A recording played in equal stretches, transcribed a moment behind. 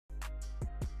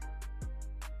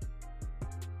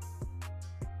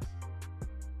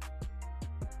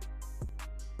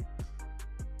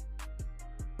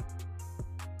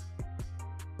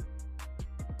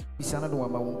Bisana no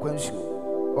Nom Nkwa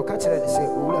Nsuo. O ka kire ne se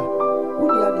owura,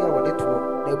 wuni ade a wode to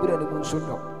na ebura ne mu nso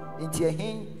no. Enti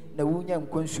ehin na wunya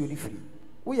nkwa nsuo ni firi.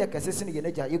 Wo ye kasese ne ye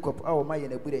na gya Jacob a o ma ye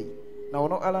na ebura yi. Na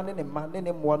wono ala ne mma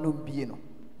ne mmoa no bie no.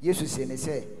 Yesu se ne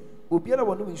se obiara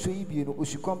wonu nsuo yi bie no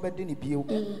osukom bede ne bie.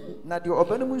 Na de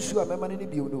obanum nsuo a mema ne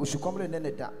bie no osukom ne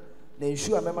ne da. Na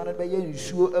nsuo a mema ne be ye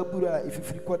nsuo abura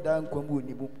efifiri koda nkwa mu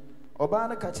onimu. Oba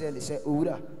na ka kire ne se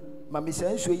owura ma me se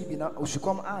nsuo yi bi na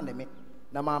osukom ane me.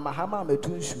 Na mama ha ma metu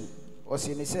nsuo. O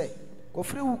se ne se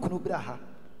kofre wu kunu bra ha.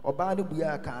 Oba ne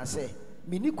buya kan se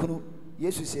mini kunu.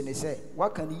 Yesu se ne se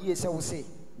waka ne yie se wo se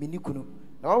mini kunu.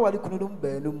 Na wawale kunu dum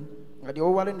baanum. Na de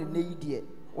wawale ne yi de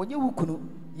onye wu kunu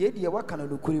ye de waka na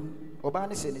nokurim. Oba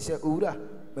ne se owura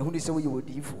mahunu se wo ye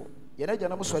wodifo. Ye na gya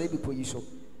na mo sore bi po yi so.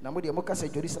 Na mo de mo kasa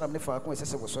Jerusalem ne fa ko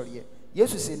se wo sore ye.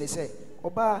 Yesu se ne se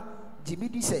oba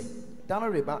jimidi se dano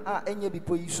reba a enye bi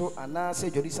po yi so ana se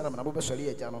Jerusalem na bo be sore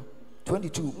ye gya no.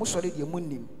 22 mo sore de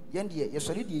munnim ye de ye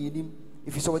sore de yenim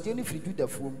ifisa wode ne firi Juda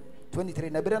fuom.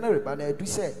 23 na bere na reba na adu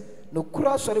se no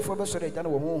kura sore fo be sore gya no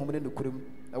wo honhom ne nokurim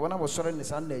na wona wo sore ne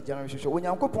san na gya no hwehwe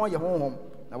onyankopon ye honhom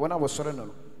na wona wo sore no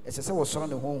esese wo sore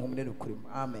ne honhom ne nokurim.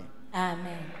 Amen.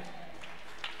 Amen.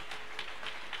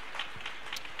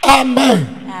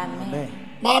 Amen. Amen.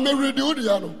 Mommy, read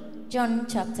you. John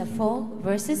chapter 4,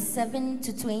 verses 7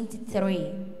 to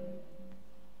 23.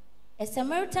 A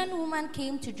Samaritan woman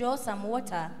came to draw some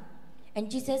water, and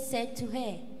Jesus said to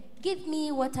her, "Give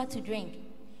me water to drink."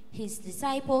 His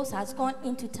disciples had gone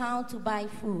into town to buy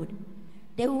food.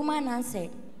 The woman answered,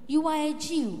 "You are a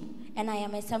Jew, and I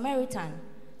am a Samaritan.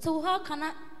 So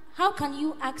how can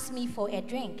you ask me for a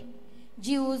drink?"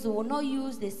 Jews will not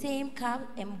use the same cup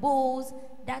and bowls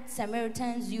that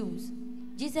Samaritans use.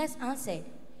 Jesus answered,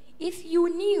 "If you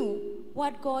knew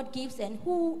what God gives and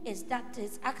who is that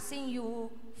is asking you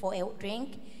for a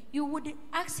drink, you would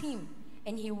ask him,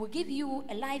 and he will give you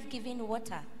a life-giving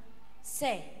water."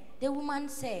 "Sir," the woman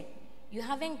said, "you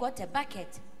haven't got a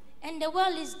bucket, and the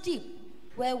well is deep.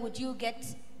 Where would you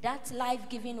get that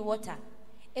life-giving water?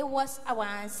 It was our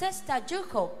ancestor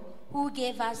Jacob who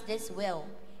gave us this well.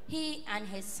 He and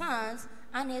his sons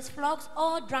and his flocks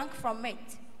all drank from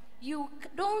it. You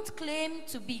don't claim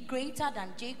to be greater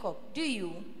than Jacob, do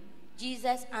you?"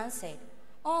 Jesus answered,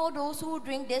 "All those who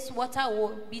drink this water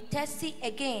will be thirsty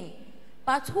again.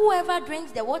 But whoever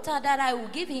drinks the water that I will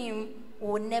give him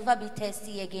will never be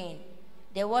thirsty again.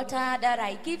 The water that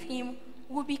I give him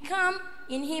will become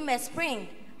in him a spring,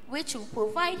 which will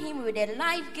provide him with a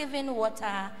life-giving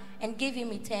water and give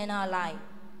him eternal life."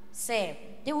 "Sir,"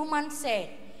 the woman said,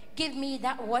 "give me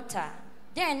that water.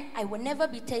 Then I will never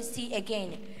be thirsty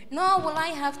again, nor will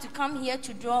I have to come here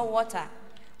to draw water."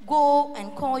 "Go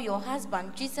and call your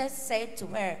husband," Jesus said to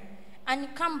her,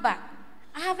 "and come back."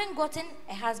 "I haven't gotten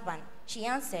a husband," she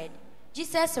answered.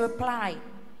 Jesus replied,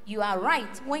 "You are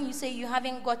right when you say you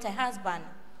haven't got a husband.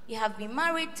 You have been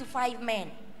married to 5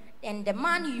 men, and the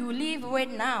man you live with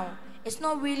now is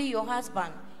not really your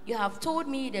husband. You have told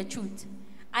me the truth.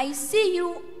 I see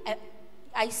you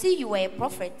are a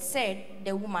prophet," said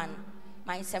the woman.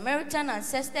 "My Samaritan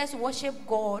ancestors worship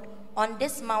God on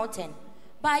this mountain,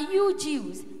 but you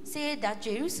Jews say that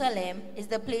Jerusalem is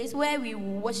the place where we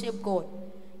will worship God."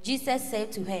 Jesus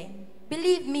said to her,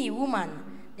 "Believe me, woman,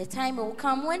 the time will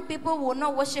come when people will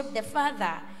not worship the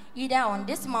Father either on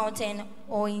this mountain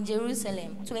or in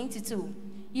Jerusalem." 22.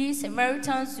 "You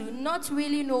Samaritans do not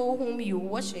really know whom you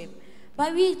worship,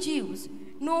 but we Jews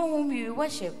know whom we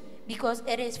worship, because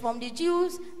it is from the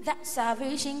Jews that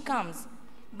salvation comes.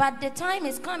 But the time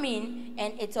is coming,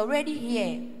 and it's already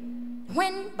here,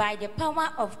 when by the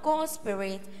power of God's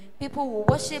Spirit, people will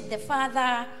worship the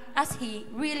Father as he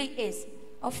really is,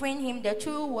 offering him the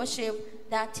true worship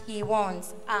that he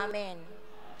wants." Amen.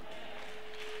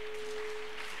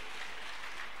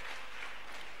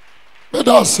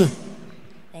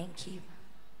 Thank you.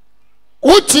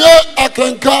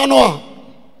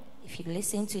 If you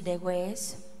listen to the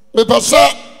words,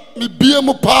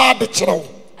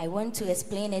 I want to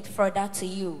explain it further to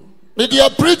you. I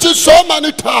have preached so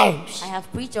many times. I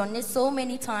have preached on it so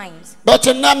many times. But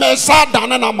today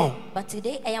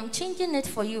I am changing it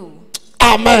for you.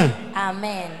 Amen.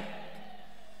 Amen.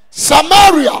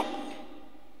 Samaria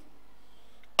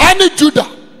and Judah,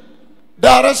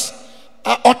 there is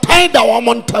a time that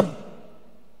one time.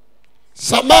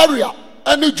 Samaria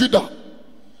and Judah,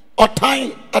 a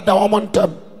time at the one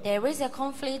time. There is a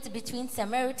conflict between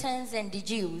Samaritans and the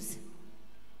Jews.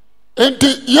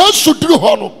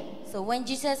 So when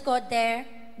Jesus got there,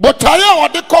 but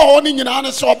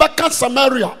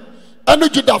Samaria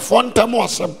and Judah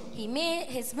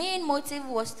his main motive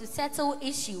was to settle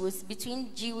issues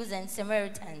between Jews and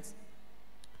Samaritans.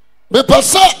 Me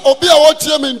pesa obi a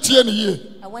wotie me ntie ne ye.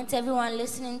 I want everyone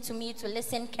listening to me to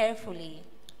listen carefully.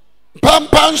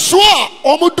 Pampanso a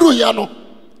omudru ye no.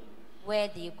 Where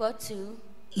they got to.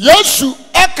 Yesu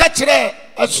eka kire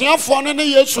asuafo no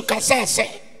ne Yesu kasa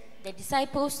se. The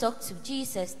disciples talked to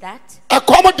Jesus that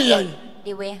Ekom de yan.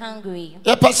 they were hungry.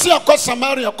 Ye pese akọ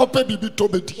Samaria kope bibi to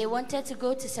bedi. They wanted to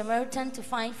go to Samaritan to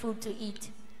find food to eat.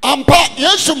 Ampa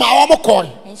Yesu ma wo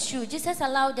mkoy. And sure, Jesus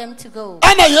allowed them to go.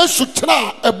 Ana Yesu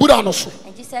tena ebura no so.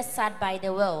 And Jesus sat by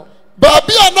the well.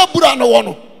 Baabi ana bura no wo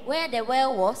no. Where the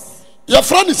well was, Ye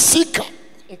fra ni Sika.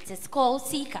 it is called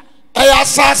Sika. Aya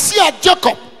asase a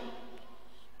Jacob.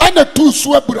 Ana tu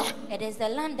so ebura. It is the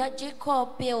land that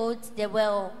Jacob built the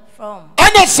well from.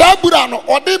 Ana sa ebura no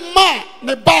ode ma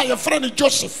ne ba ye fra ni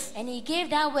Joseph. And he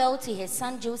gave that well to his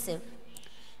son Joseph.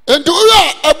 Enti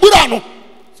uya ebura no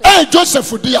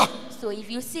Joseph dia. So if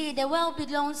you see, the well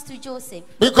belongs to Joseph.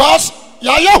 Because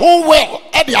ya ho well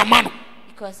e de amano.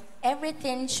 Because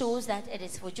everything shows that it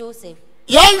is for Joseph.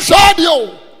 Yan hwa de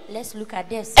o. Let's look at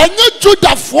this. Enye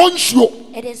Judah fo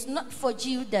nsuo. It is not for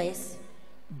Judas,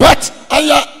 But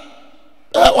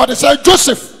what they say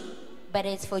Joseph. but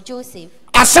it's for Joseph,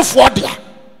 Asefo dia.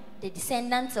 the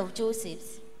descendants of Joseph.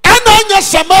 Ana nya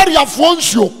Samaria fo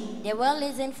nsuo. The well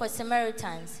isn't for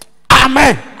Samaritans.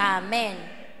 Amen. Amen.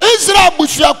 Israel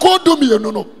busuako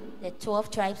dumienu no. The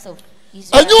 12 tribes of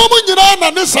Israel. Enye omo nyina na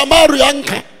ne Samaria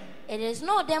nka. It is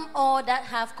not them all that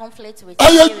have conflict with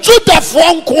Aye Samaria. Judah fo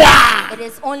nkoa. It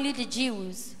is only the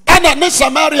Jews Ana ne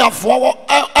Samaria fo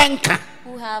anka.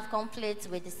 who have conflict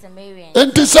with the Samaritans.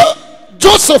 Enti se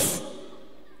Joseph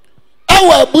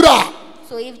ewa ebura.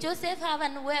 So if Joseph have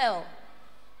an well,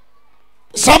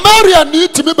 Samaria ni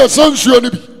timi beso nsuo ni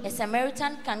bi. a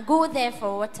Samaritan can go there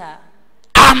for water.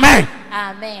 Amen.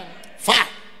 Amen. Fine.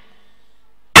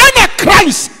 Ana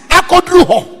Christ akodru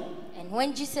ho. And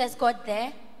when Jesus got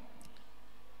there,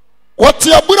 What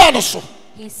ya bura no so.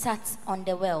 he sat on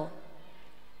the well.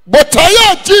 But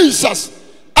aya Jesus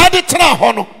ade tena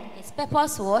ho no. His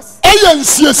purpose was Eye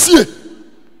nsiesie.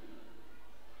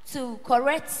 to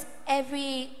correct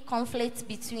every conflict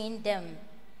between them.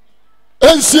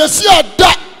 Nsiesie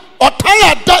ada otan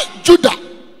ada Judah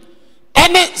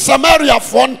ane Samaria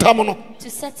fo ntam no. To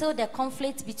settle the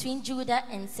conflict between Judah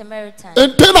and Samaritan.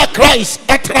 Entena Christ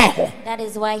etena ho. That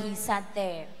is why he sat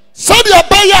there. Sadia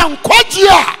baya nkwaji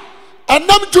a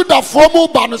anam Judah fo mu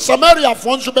ba no Samaria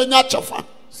fo nso benya chefa.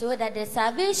 So that the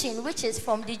salvation which is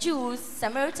from the Jews,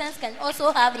 Samaritans can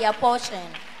also have their portion.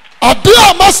 Ade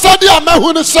a masadi a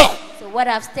mahu ne se. So what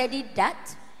I've studied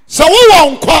that, Se wo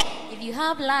wo nkwa if you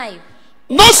have life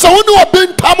na se wo ne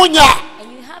obi ntam nya.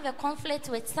 and you have a conflict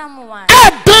with someone,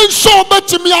 Ade so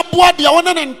betimi aboa de wo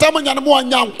ne ntam nya ne mo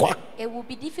anya nkwa. it will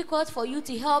be difficult for you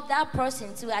to help that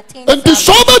person to attain Enti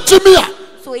so salvation. betimi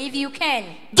a So if you can,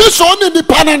 Jesu ne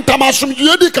nipa ne ntam asom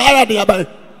ye di ka ya de abai.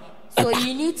 so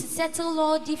you need to settle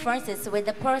all differences with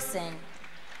the person.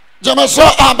 Jemeso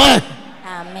amen.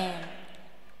 Amen.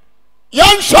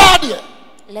 Yan hwade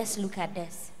Let's look at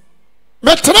this.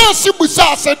 metra si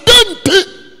busa se denti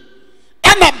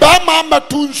ana ba ma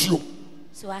matu nsuo.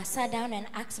 So I sat down and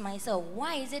asked myself,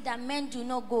 why is it that men do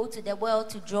not go to the well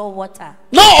to draw water?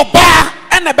 Na oba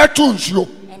ana betu nsuo.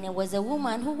 And it was a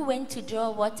woman who went to draw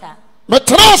water.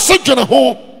 Metra se dwene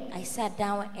ho I sat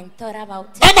down and thought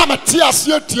about it. ana meti ase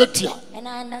atiatia. And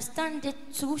I understand it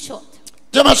too short.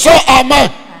 Jemeso amen.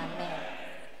 Amen.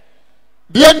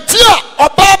 De entia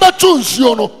oba betu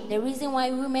nsuo no. The reason why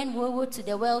women will go to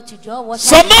the well to draw water,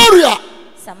 Samaria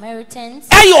Samaritans,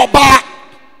 ayo oba.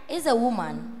 is a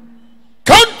woman.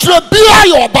 Country bia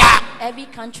ayo oba. Every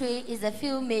country is a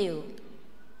female.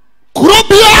 Kuro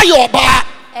bia ayo oba.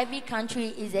 Every country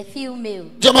is a female.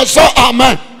 Jemeso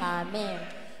amen. Amen.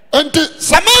 Enti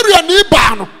Samaria ni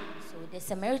ba no. So the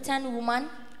Samaritan woman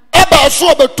Eba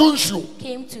so betu nsuo.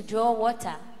 came to draw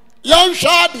water. Yan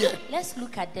hwade Let's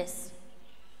look at this.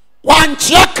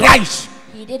 wanchia Christ.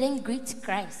 He didn't greet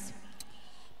Christ,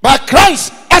 But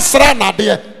Christ esra na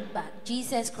de. but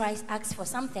Jesus Christ asked for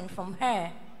something from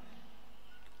her.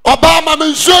 Obama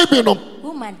me nsuo bi no.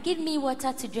 Woman, give me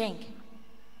water to drink.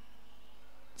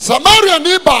 Samaria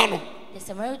ni ba no. The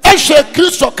Samaritan Ehwe woman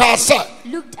Kristo ka se.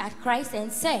 looked at Christ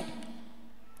and said,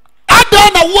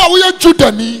 Ada na wo a wo ye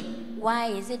Judani. why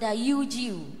is it that you,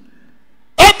 Jew,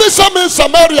 Ebisa me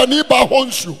Samaria ni ba ho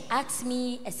nsuo. ask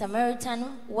me, a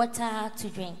Samaritan, water to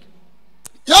drink?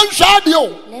 Yan hwade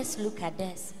o. Let's look at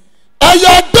this.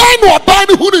 Aya dan no oba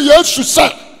ni hu ni Yesu se.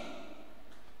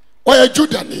 O ye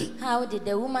Judani. How did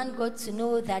the woman got to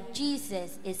know that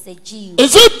Jesus is a Jew?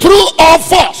 Is it true or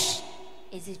false?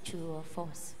 Is it true or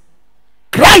false?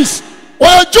 Christ o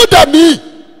ye Judani.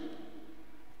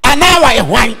 Ana wa ye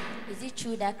hwan?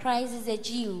 true that Christ is a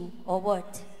Jew or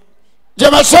what?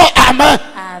 Jemeso amen.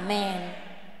 Amen.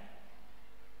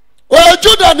 Well,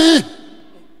 Judani.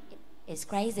 Is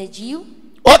Christ a Jew?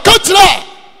 Okatra.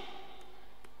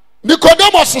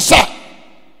 Nicodemus said,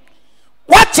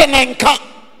 "What's an anchor?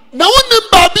 Now,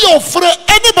 baby or free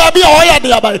any baby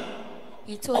or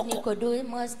He told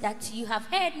Nicodemus that you have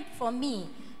heard from me.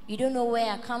 You don't know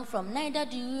where I come from, neither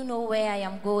do you know where I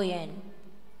am going."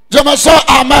 Jemeso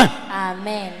amen.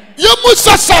 Amen.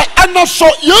 Yemusa say, "And so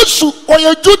Yesu or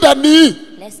you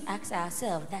Judani." Let's ask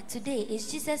ourselves that today,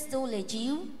 is Jesus still a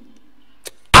Jew?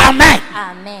 Amen.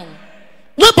 Amen.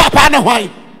 No papa no why?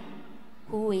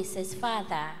 Who is his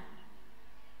father?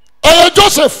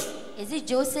 Joseph. Is it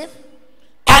Joseph?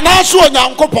 Anaso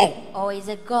Nyankopon. Or is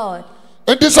it God?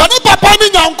 It is any papa ni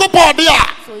Nyankopon dia.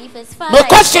 So if his father Me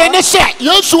question is say,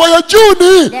 Yesu or you Jew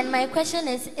ni? then my question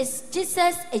is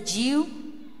Jesus a Jew?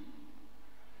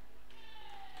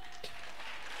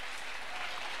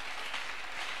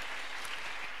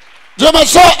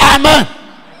 Jemeso amen.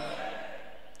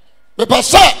 Me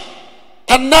say,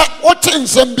 and now what in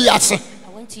Zambiase? I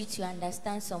want you to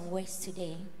understand some words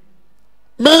today.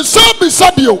 Me say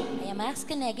beside you. I am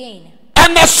asking again.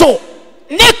 And so,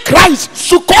 ne Christ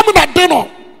succumb na deno.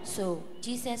 So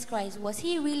Jesus Christ, was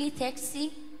he really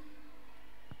thirsty?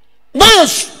 Ne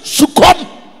succumb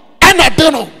na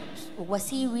deno. Was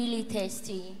he really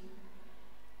thirsty?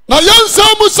 Na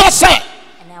yansa musa say,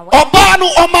 And I will oba no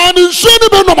omani nsuo ni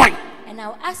be no man. And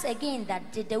I'll ask again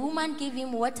that did the woman give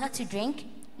him water to drink?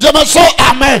 Jemeso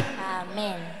amen.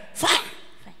 Amen. Fine.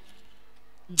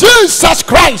 Jesus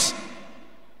Christ.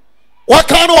 What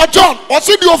kind of John? What's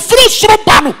in your free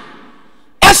shrubano?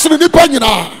 As in the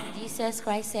penina. Jesus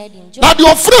Christ said in John. Now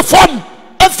your free form,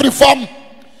 every form,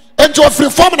 and your free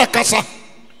form in a casa.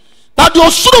 Now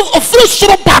your shrub of free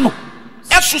shrubano.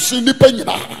 As in the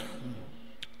penina.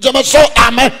 Jemeso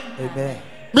amen. Amen.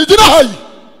 Midina hai.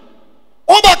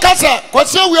 Oba casa,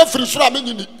 because we are free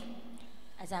shrubano.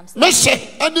 As I'm Mese,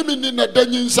 enemy in the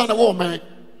dungeon son of woman.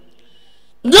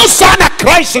 New son of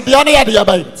Christ, the only idea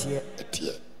by it.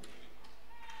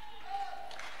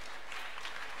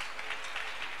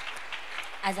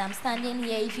 As I'm standing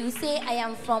here, if you say I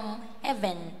am from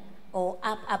heaven or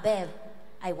up above,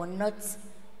 I will not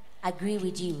agree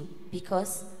with you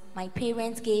because my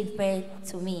parents gave birth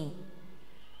to me.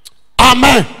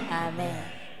 Amen. Amen.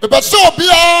 But so be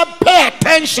pay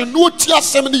attention, no tear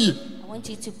semini. I want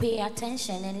you to pay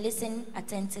attention and listen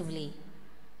attentively.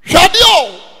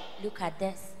 Shadio. Look at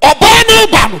this.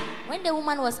 Obani banu. When the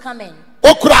woman was coming,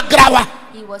 Okura grawa.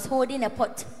 he was holding a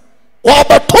pot.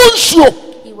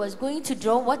 Wabatonsuo. He was going to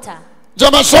draw water.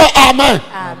 Jemeso amen.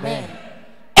 Amen.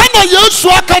 Ena Yesu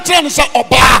akatire ne se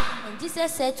oba. And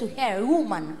Jesus said to her,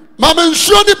 "Woman, Mama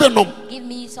nsuo ni benom. give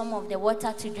me some of the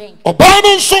water to drink." Oba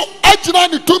no nso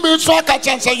agina ne tumi nso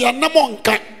akatire se ye nemo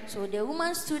nka. So the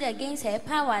woman stood against her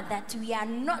power that we are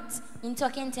not in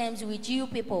talking terms with you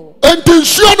people. Enti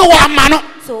nsuo no wa ama no.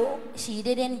 So she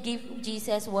didn't give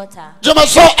Jesus water.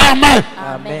 Jemeso amen.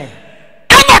 Amen.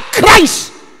 Ena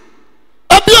Christ.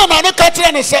 Ebiana no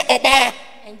katire ne se oba.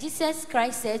 And Jesus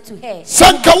Christ said to her,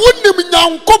 Sanka wunim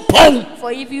Nyankopon.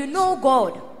 "For if you know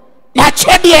God, Na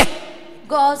chede.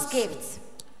 God's gifts,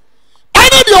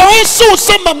 Ana de o so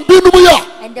samam binum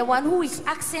ya. and the one who is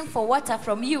asking for water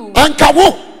from you, Anka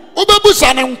wo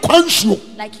obebusa ne Nkwa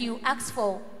Nsuo. like you ask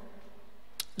for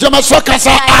Jemeso kasa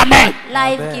amen.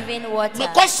 life-giving Me water."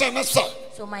 question is say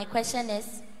So my question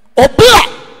is, obi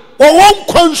a wo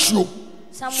Nkwa Nsuo.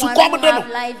 someone Sukwam who de no. have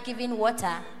life-giving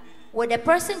water, would the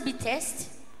person be thirsty?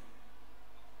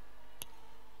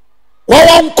 Wo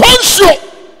Nkwa Nsuo.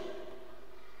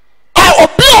 A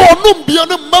obi a onum bia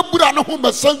ne mabura ne ho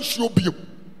masansuo bio.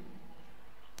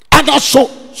 Ana so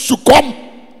sukom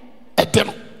ede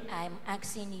no. I'm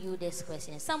asking you this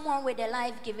question. Someone with a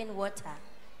life-giving water,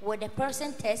 would the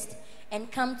person test and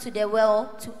come to the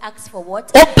well to ask for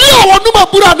water? Obi a onum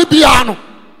abura ne bia no.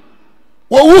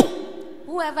 Wo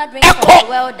Whoever drinks from Echo. the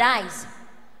well dies.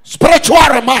 spiritual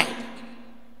remind.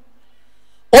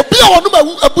 Obi a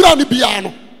onum abura ne bia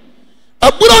no.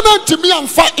 Abura na ntimi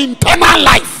amfa internal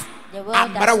life. The well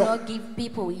does not give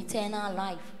people eternal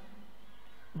life.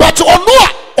 But onu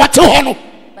a wote ho no.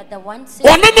 But the one One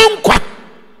saved ne nkwa.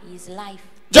 is life.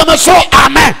 Jemeso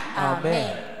amen.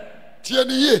 Amen. Tie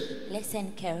ne ye.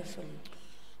 Listen carefully.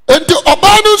 Enti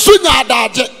oba no nso nya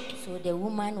adaje. So the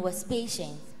woman was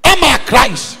patient Ama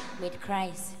Christ. with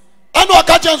Christ. Ana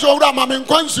okache nso owura ma me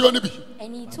Nkwa Nsuo ne bi.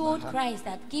 And he told Christ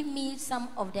that give me some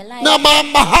of the life Na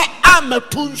mama ha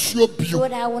ametu nsuo bio. so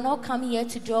that I will not come here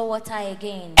to draw water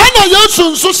again. Ana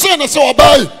Yesu nso se ne se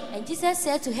oba yi. And Jesus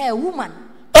said to her, "Woman,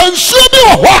 Nsuo bi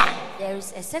wo ho a There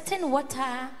is a certain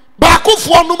water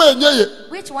baakofoɔ nom enye ye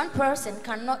which one person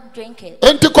cannot drink it.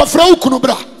 enti kɔfrɛ wo kunu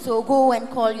bra So go and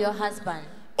call your husband.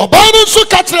 ɔbaa no nso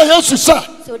ka kyerɛ Yesu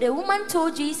sɛ So the woman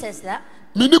told Jesus that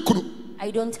mini kunu I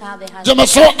don't have a husband. gyeme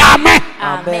so amen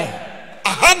Amen.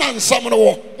 aha na nsɛm no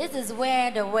wɔ This is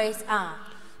where the words are.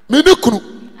 mini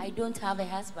kunu I don't have a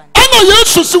husband. ɛna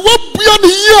Yesu si wobua ne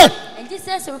yie And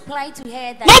Jesus replied to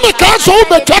her that Na me ka sɛ wo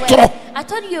bɛtwa torɔ. I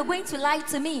thought you were going to lie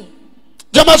to me.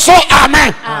 gyeme so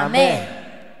amen Amen.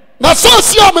 na sɛ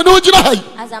si a me ne wogyina ha yi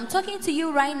As I'm talking to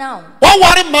you right now,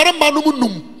 wɔware mmarima nom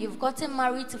num you've gotten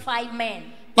married to 5 men.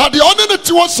 na deɛ ɔne ne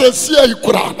te wɔ sɛsie yi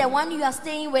koraa The one you are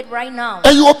staying with right now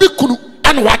ɛyɛ obi kunu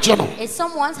ɛna wagye no is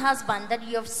someone's husband that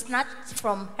you have snatched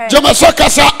from her. gyeme so ka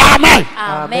sɛ amen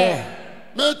Amen.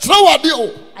 mekyerɛ wade o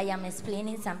I am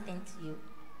explaining something to you.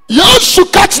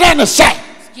 Yesu ka kyerɛ ne sɛ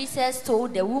Jesus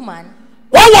told the woman,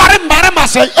 wɔware mmarima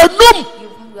sɛ enum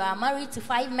you are married to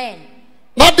 5 men.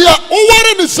 na deɛ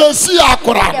woware ne sɛsie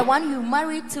akoraa The no one you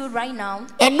married to right now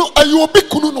ɛno ɛyɛ obi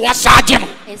kunu na wasa agye no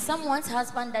is someone's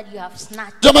husband that you have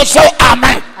snatched. gyeme so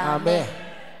amen Amen.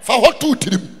 fa hɔ too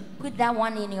tirim Put that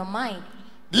one in your mind.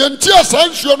 deɛ nti a saa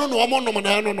nsuo no na ɔmo nom na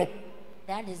ɛno no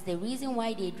That is the reason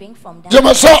why they drink from that.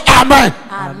 gyeme so amen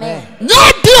Amen.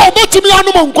 nyɛ deɛ a wobɛtumi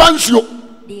anom nkwa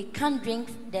nsuo They can't drink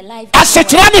the life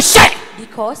asekyerɛ ne sɛ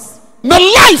because ne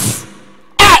life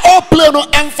a ɔplay no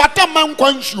ɛmfata ma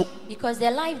nkwa nsuo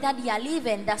the life that they are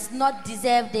living does not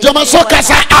deserve the gyeme so ka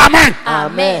sɛ amen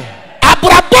Amen.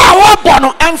 abrabɔ a wɔbɔ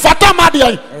no ɛmfata ma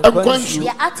deɛ nkwa nsuo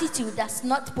Their attitude does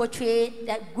not portray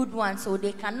that good one, so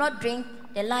they cannot drink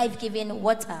the life-giving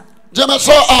water. gyeme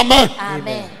so amen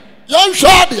Amen.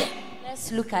 yɛnhwɛ adeɛ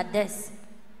Let's look at this.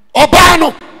 ɔbaa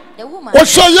no The woman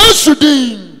wɔhyɛ Yesu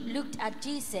din looked at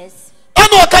Jesus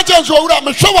ɛna ɔka kyerɛ nso owura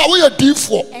mehwɛ wo a woyɛ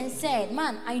diifoɔ and said,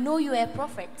 "Man, I know you are a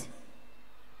prophet.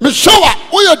 mehwɛ wo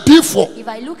a woyɛ diifoɔ If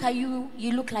I look at you,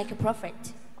 you look like a prophet."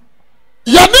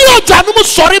 yɛne agyanom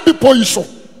sɔre bepɔ yi so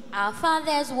Our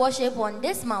fathers worship on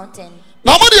this mountain,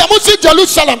 na mode yɛ mo si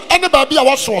Jerusalem ɛne baabi a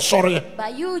wɔso ɔsɔreɛ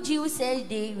but you Jews say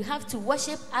you have to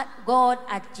worship at God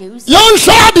at Jerusalem.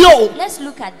 yɛnhwɛ adeɛ o Let's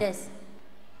look at this.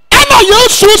 ɛna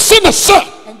Yesu si ne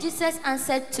sɛ And Jesus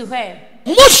answered to her,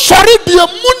 mosɔre deɛ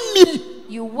monim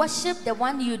 "You worship the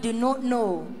one you do not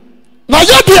know, na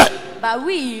yɛdeɛ but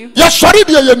we yɛsɔre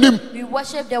deɛ yɛnim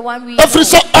worship the one we ɛfiri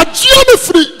know." sɛ ɔgyeɛ no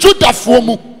firi Judafoɔ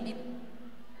mu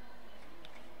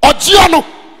ɔgyeɛ no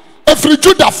ɛfiri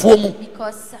Judafoɔ mu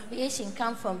Because salvation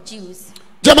comes from Jews.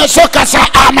 gyeme so ka sɛ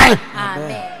amen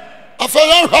Amen.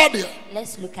 afei yɛnhwɛ adeɛ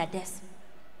Let's look at this.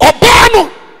 ɔbaa no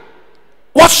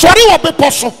wɔsɔre wɔ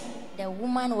bepɔ so The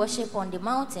woman worship on the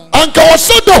mountain. anka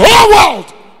wɔsɛ the whole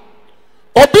world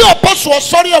obi a ɔpɛ so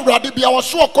ɔsɔre awurade bia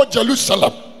wɔso ɔkɔ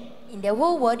Jerusalem In the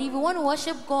whole world, if you want to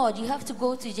worship God, you have to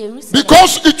go to Jerusalem.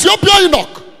 because Ethiopia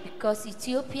Enoch Because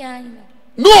Ethiopia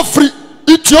ne ɔfiri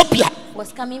Ethiopia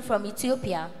was coming from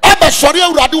Ethiopia ɛbɛsɔre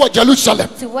awurade wɔ Jerusalem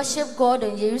to worship God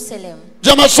in Jerusalem.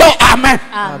 gyeme so amen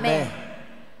Amen.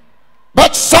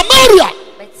 but Samaria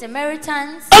But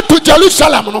Samaritans ɛto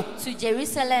Jerusalem no to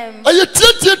Jerusalem ɛyɛ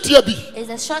tietietie bi is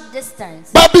a short distance.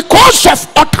 but because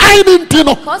of ɔtan ne nti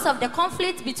no Because of the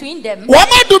conflict between them,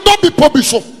 wɔma dodɔ bepɔ bi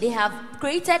so they have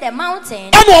created a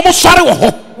mountain ɛna ɔmo sɔre wɔ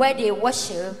hɔ where they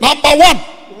worship number one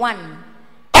one.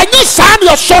 ɛnyɛ saa ne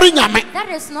yɛsɔre nyame That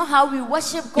is not how we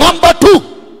worship God. number two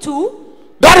Two,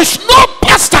 there is no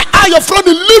pastor a yɛfrɛ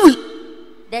no Lewi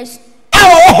there's a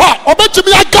wɔwɔ hɔ a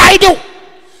ɔbɛtumi aguide wo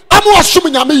ama wasom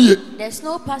nyame yie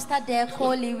no pastor there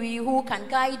called Lewi who can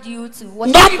guide you to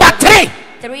worship number God. three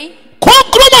Three,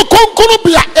 konkromo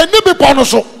bia ɛni bepɔ no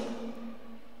so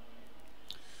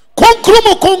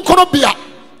konkromo bia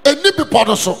ɛni bepɔ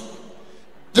no so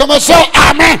gyeme sɛ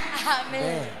amen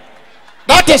Amen.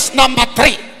 that is number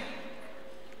three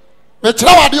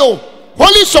mekyerɛ wade o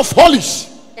holies of holies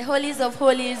The holies of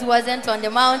holies wasn't on the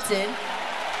mountain.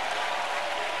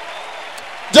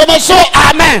 gyeme sɛ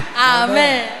amen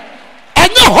Amen.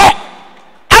 ɛnyɛ hɔ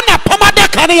ana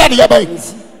pamadaka ne yɛ ne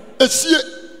yɛbɛyi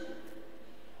ɛsie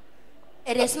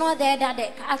It is not there that the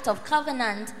act of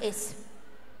covenant is.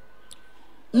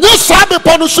 nyɛ saa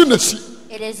bepɔ no so na si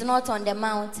It is not on the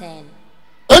mountain.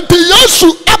 enti Yesu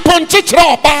apɔnte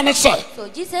kyerɛ ɔbaa ne sɛ So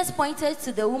Jesus pointed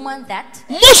to the woman that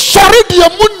mosɔre deɛ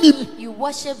monim you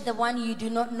worship the one you do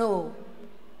not know.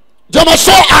 gyeme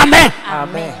sɛ amen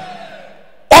Amen.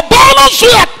 ɔbaa no nso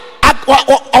yɛ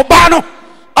ɔbaa no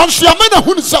nso yɛma na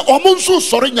hunu sɛ ɔmo nso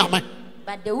sɔre nyame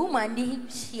But the woman,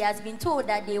 she has been told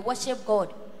that they worship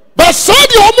God, bɛ saa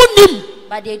deɛ ɔmo nim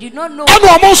but they do not know.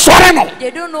 ɛna ɔmo sɔre no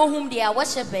They don't know whom they are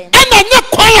worshiping, ɛna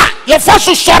nyɛ kwan a yɛfa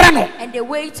so sɔre no and the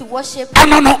way to worship.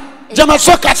 ɛno no gyeme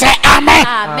so ka sɛ amen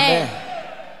Amen.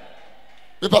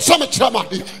 I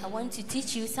want to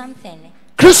teach you something.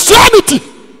 Christianity.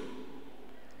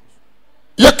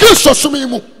 There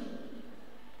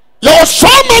are so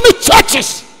many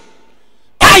churches.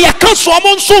 There are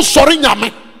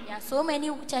so many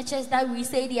churches that we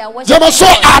say they are worshiping.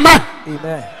 Amen.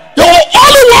 Amen. There is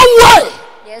only one way.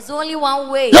 There's only one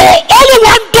way. There is only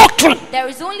one doctrine. There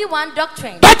is only one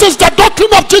doctrine. That is the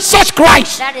doctrine of Jesus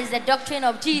Christ. That is the doctrine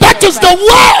of Jesus That is the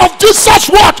way of Jesus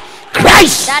what?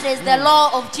 Christ. That is the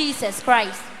law of Jesus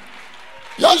Christ.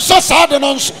 Let's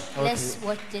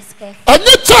watch this carefully.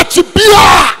 Any church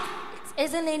biara. It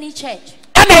isn't any church.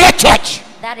 Any church.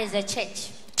 That is a church.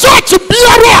 Church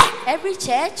biara. Every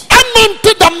church.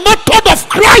 Into the method of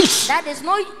Christ. That does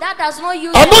not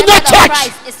use the method of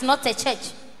Christ. It's not a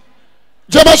church.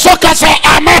 Say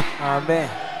amen. Amen.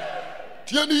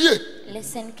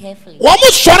 Listen carefully.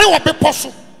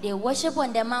 They worship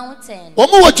on the mountain.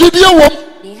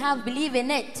 They have belief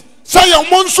in it.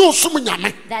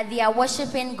 That they are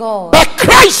worshiping God. But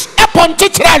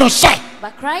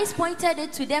Christ pointed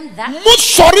it to them that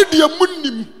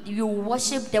you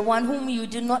worship the one whom you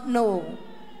do not know.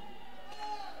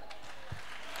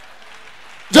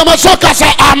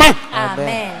 Amen.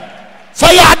 Amen.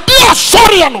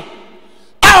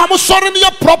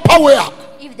 Proper way.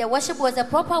 If the worship was a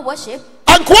proper worship,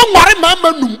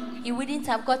 he wouldn't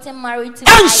have gotten married to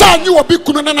and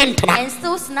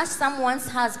still snatch someone's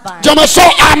husband.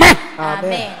 Amen.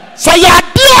 Amen.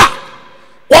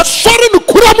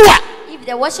 If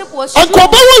the worship was true,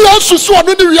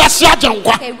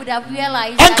 he would have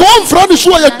realized that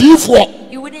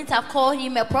he wouldn't have called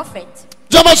him a prophet.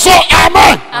 Amen.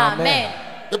 Amen.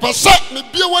 I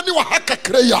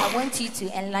want you to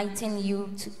enlighten you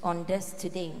on this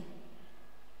today.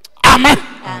 Amen.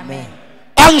 Amen.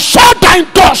 And so there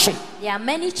are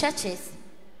many churches.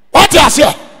 What you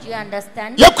say? Do you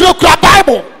understand?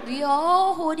 Bible. We are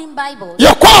all holding Bibles. We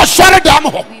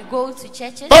go to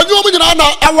churches. But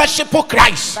worship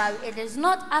Christ. But it is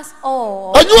not us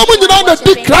all.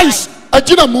 Worshiping Christ.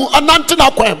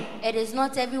 It is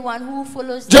not everyone who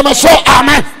follows.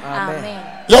 Amen. Amen.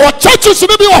 Your churches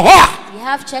we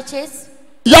have churches.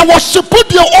 They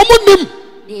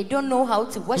don't know how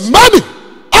to worship. Many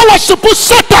worship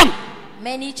Satan.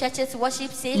 Many churches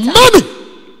worship Satan. Many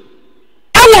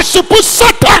worship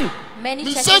Satan. Many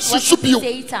churches worship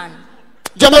Satan.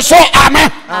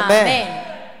 Amen. Amen.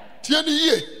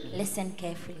 Listen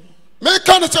carefully.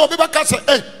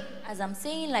 As I'm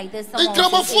saying like this,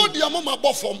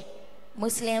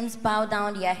 Muslims bow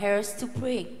down their heads to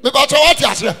pray. Do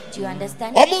you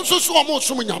understand?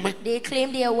 They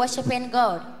claim they are worshiping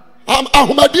God.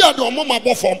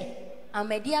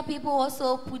 Ahmadiyya people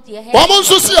also put their heads.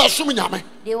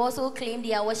 They also claim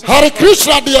they are worshiping God.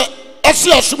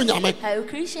 Hare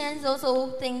Christians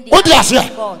also think they are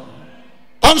worshiping God.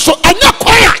 And so,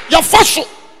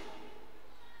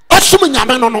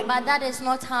 but that is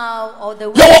not how, or the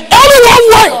way.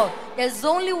 There's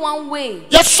only one way.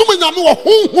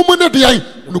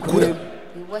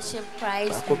 We worship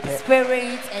Christ in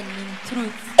spirit and in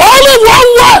truth. Only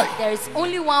one way. There is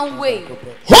only one way.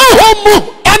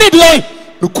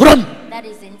 That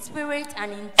is in spirit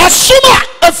and in truth.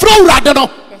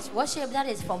 There's worship that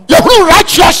is from God.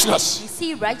 Righteousness. You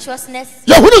see righteousness.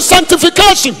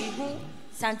 Sanctification.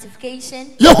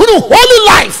 Sanctification. Holy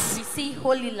life. We see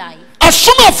holy life.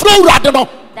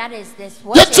 That is this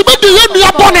worship.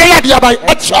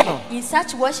 In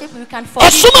such worship we can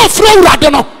forgive.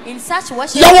 In such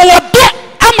worship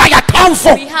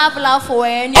we have love for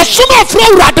enemies.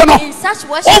 In such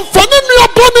worship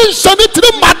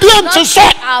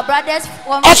our brothers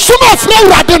from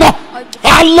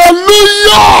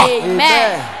hallelujah.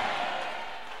 Amen.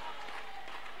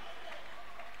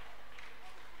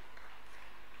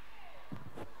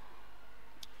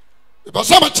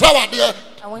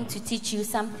 I want to teach you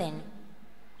something.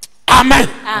 Amen.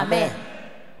 Amen.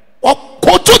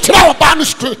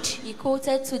 He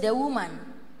quoted to the woman.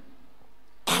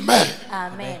 Amen.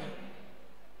 Amen.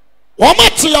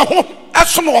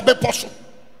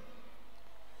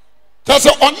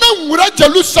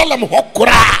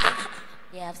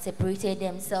 They have separated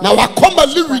themselves from the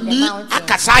mountain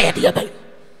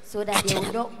so that they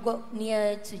will not go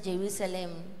near to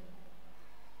Jerusalem.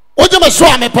 Amen.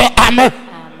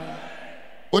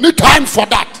 Only time for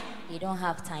that. You don't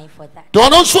have time for that.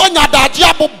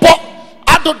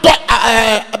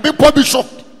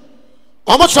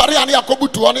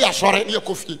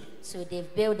 So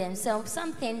they've built themselves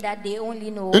something that they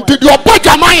only know.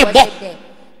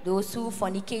 Those who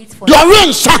fornicate,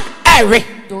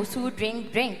 those who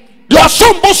drink. Your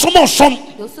son bosom.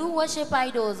 Those who worship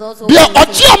idols also. Dear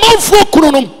Ojiamanfo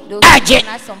Kunum, those Aje.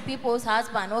 who some people's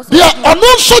husband also. Dear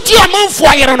Ononso Jiamanfo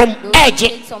Ironum,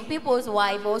 Aje. Some people's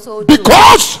wife also.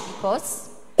 Because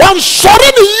one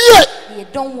sorry they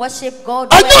don't worship God.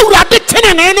 I know that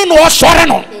no sorry.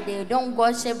 They don't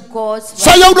worship God.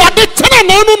 So you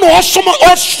no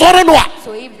sorry no.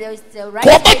 So if there is the right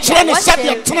way to worship,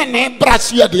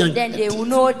 then they will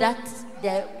know that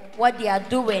what they are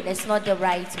doing is not the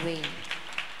right way.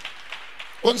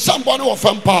 On somebody of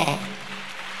empire.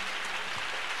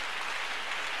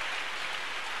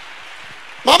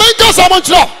 Let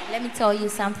me tell you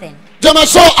something.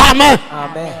 Amen.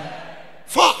 Amen.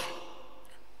 Fine.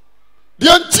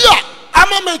 The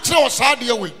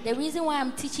reason why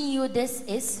I'm teaching you this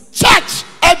is church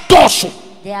adoption.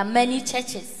 There are many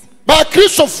churches, but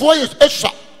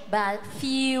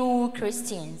few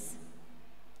Christians.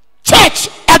 Church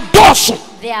adoption.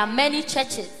 There are many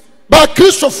churches, but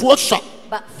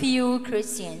few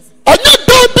Christians.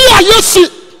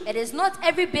 It is not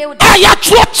every building that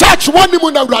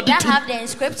have the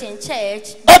inscription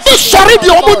church.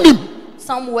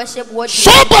 Some worship what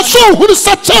church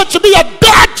be a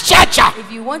bad church.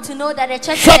 If you want to know that a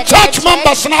church is a church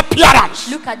members and appearance,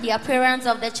 look at the appearance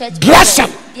of the church.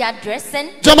 Dressing. Their dressing.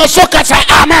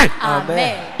 Amen.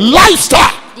 Amen.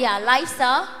 Lifestyle. Their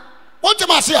lifestyle. What do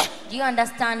you say? Do you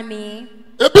understand me?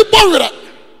 You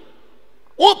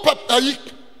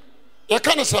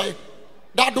can't say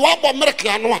that do I make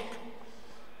no.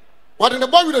 What in the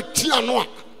boy with a tea and no.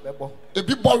 A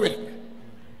big boy with it.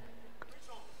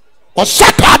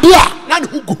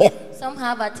 Some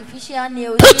have artificial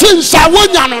nails.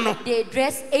 They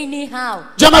dress anyhow.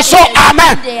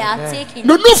 Amen. They are taking.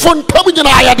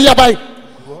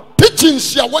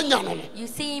 You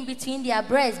see in between their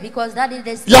breasts because that is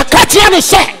the.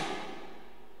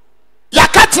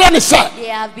 They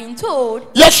have been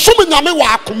told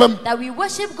that we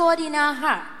worship God in our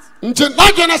heart. So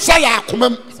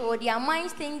their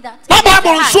minds think that.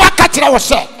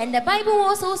 And the Bible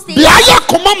also states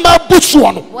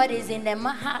what is in the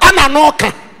heart.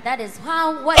 That is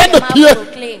how what the mouth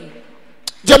proclaim.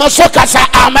 Amen.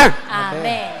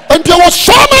 Amen. And there were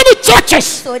so many churches.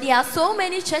 So there are so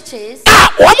many churches.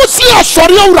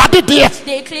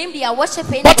 They claim they are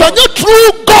worshiping. But are you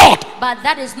true God? But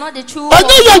that is not the true God.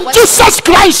 Jesus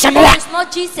Christ. That is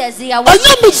not Jesus. They are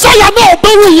worshiping. That is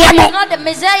not the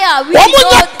Messiah. We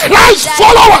know Christ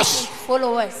followers.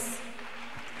 Followers.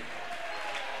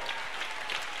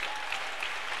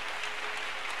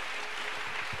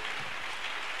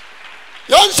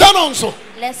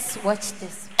 Let's watch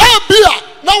this.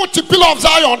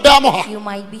 You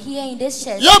might be here in this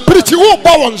church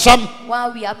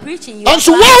while we are preaching. But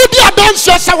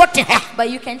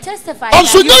you can testify that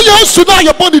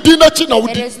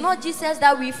it is not Jesus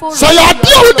that we follow. So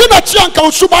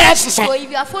if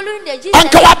you are following the Jesus,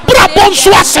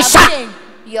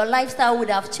 your lifestyle would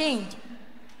have changed.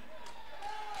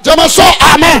 Amen.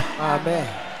 Amen.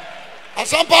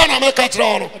 It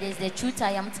is the truth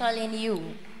I am telling you.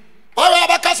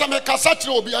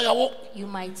 You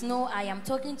might know I am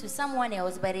talking to someone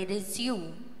else, but it is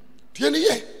you.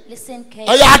 Listen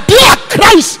carefully.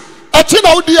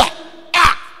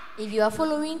 If you are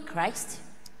following Christ,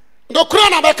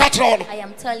 I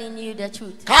am telling you the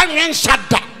truth.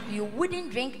 You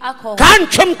wouldn't drink alcohol. You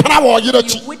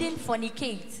wouldn't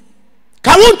fornicate.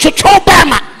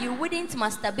 You wouldn't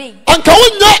masturbate.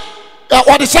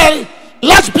 What is it?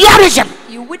 Lesbianism.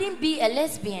 You wouldn't be a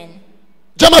lesbian.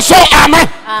 Amen.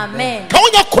 Amen.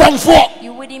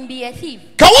 You wouldn't be a thief.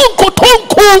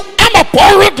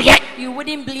 You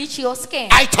wouldn't bleach your skin.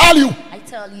 I tell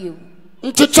you.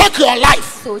 To check your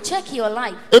life. So check your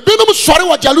life.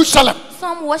 Jerusalem.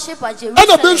 Some worship at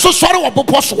Jerusalem.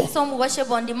 Some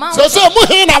worship on the mountain.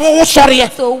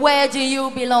 So where do you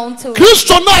belong to? Is it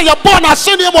the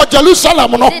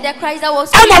Christ that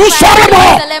was in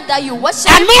Jerusalem that you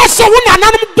worship? Or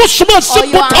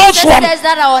your ancestors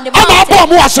that are on the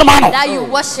mountain that you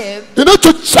worship? You need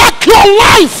to check your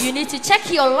life. You need to check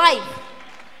your life.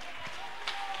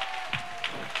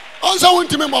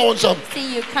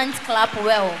 See, you can't clap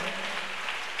well.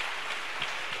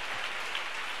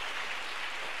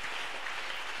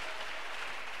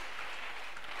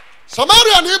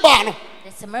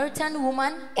 The Samaritan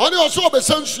woman,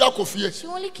 she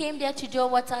only came there to draw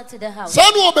water to the house,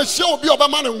 not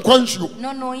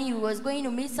knowing he was going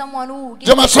to meet someone who would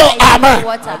give water.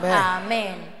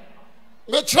 Amen.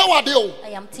 I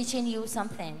am teaching you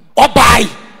something.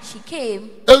 She came,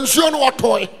 Nsuo no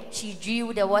watoe. she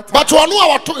drew the water. But one who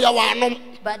watoe ya wanom.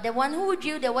 But the one who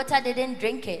drew the water didn't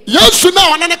drink it. Yesu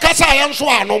na wana ne kasa ya nso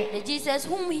anom. The Jesus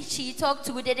whom she talked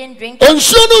to didn't drink it.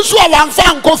 Nsuo no nso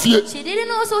awanfa nkofie. She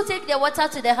didn't also take the water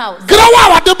to the house. Grawa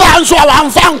wade ba nso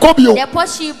awanfa nkobio. The pot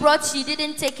she brought, she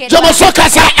didn't take it. Jemoso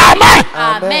kasa amen.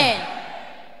 Amen.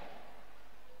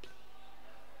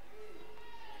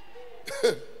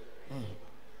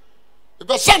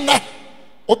 Ibesana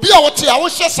obi a wote a wo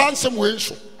hye sansem we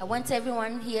nso. I want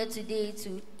everyone here today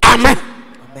to Amen.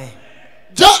 Amen.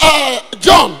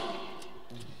 John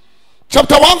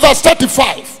chapter 1 verse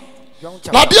 35.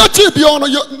 Na dia chi bi ono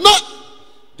na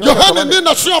Yohane ni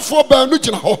na suafo baanu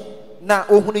gina ho. Na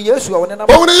ohunu Yesu a wonenam.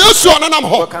 Ohunu Yesu a wonenam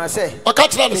ho. Kan say. Oka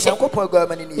kira ne se. Yankopon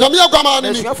aguamani ni. Nyame aguamani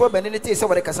ni. Suafo baanu ni te se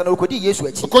wore kasa na okodi Yesu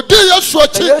achi. Okodi Yesu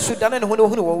achi. Yesu dane ne ho ne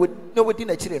ohunu won na wodi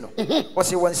na chire no.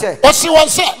 Wose won se. Wose won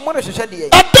se. Mo no hwehwe de.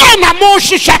 Eda na mo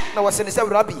hwehwe. Na wose ne se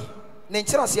rabbi. Ne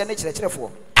nkyerase ne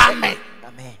kyerɛkyerɛfo. Amen.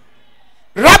 Amen.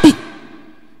 Rabbi.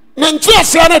 Ne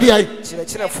nkyerase na de ai.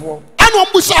 Kyerɛkyerɛfo. Ana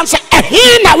ombusa ansa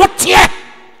ehe na wote.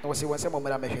 Na wose won se mo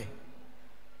mara mehwe.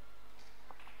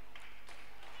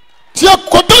 Tia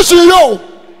kotosi yo.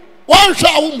 Wan hwa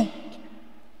awu.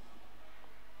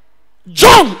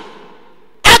 John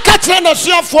aka kyerɛ na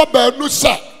suafo baanu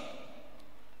sɛ.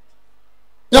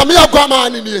 Nyame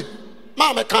aguamani ni.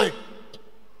 Ma me kan.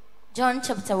 John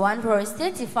chapter 1 verse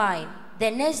 35. The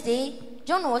next day,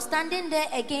 John was standing there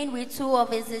again with two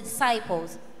of his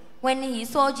disciples. When he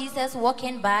saw Jesus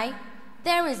walking by,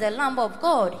 "There is a Lamb of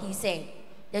God," he said.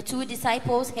 The two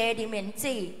disciples heard him and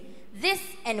say this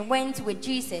and went with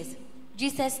Jesus.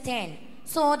 Jesus turned,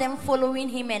 saw them following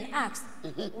him and asked,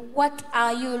 "What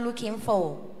are you looking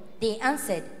for?" They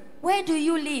answered, "Where do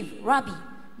you live, Rabbi?"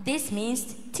 This means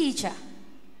teacher.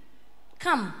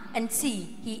 "Come and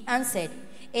see," he answered.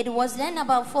 It was then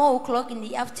about 4 o'clock in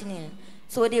the afternoon.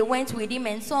 So they went with him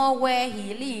and saw where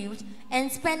he lived and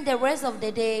spent the rest of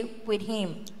the day with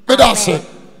him. Amen.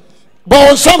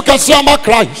 But some can see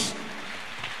Christ.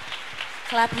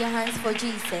 Clap your hands for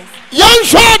Jesus.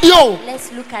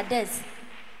 Let's look at this.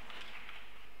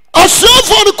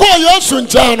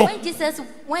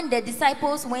 When the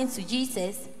disciples went to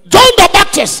Jesus, John the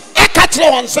Baptist,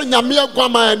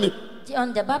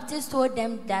 John the Baptist told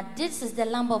them that this is the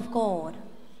Lamb of God.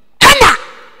 And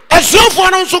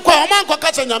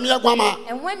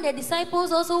when the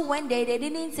disciples also went there, they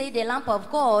didn't say the Lamb of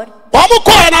God.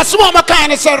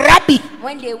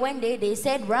 When they went there, they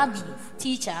said Rabbi,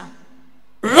 teacher.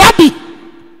 Rabbi,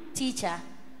 teacher.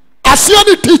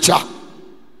 Asiani teacher.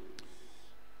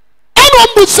 They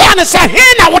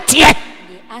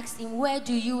asked him, "Where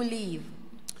do you live?"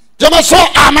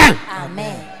 Amen.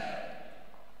 Amen.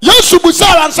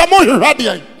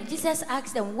 Jesus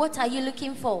asked them, "What are you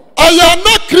looking for?" If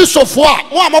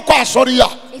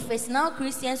it's now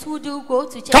Christians who do go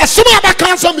to church,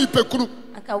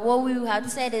 what we have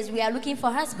said is we are looking for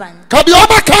husbands. We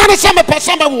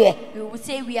will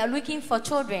say we are looking for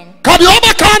children. We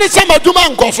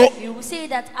will say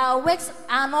that our works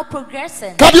are not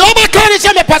progressing. We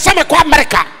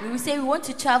will say we want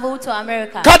to travel to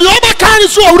America.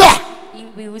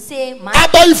 We will say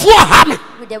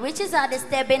the witches are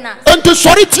disturbing us.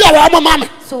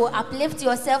 So uplift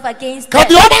yourself against them.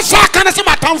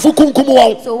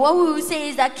 So what we will say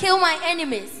is that kill my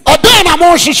enemies.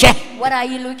 What are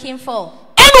you looking for?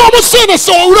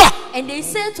 And they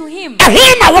said to him,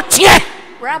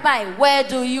 "Rabbi, where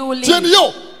do you live?"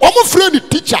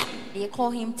 They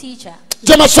call him teacher.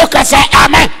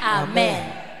 Amen.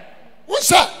 Amen.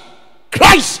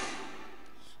 Christ.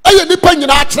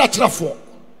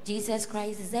 Jesus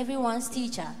Christ is everyone's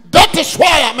teacher. That is why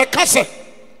I say.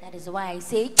 That is why I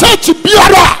say church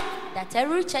biara. That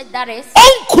every church that is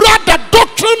the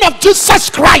doctrine of Jesus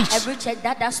Christ. Every church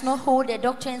that does not hold the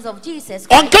doctrines of Jesus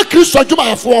Christ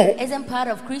isn't part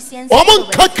of Christians.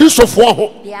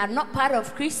 They are not part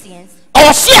of Christians. We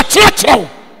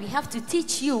have to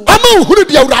teach you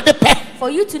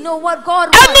for you to know what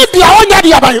God wants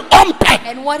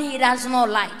and what He does not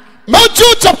like.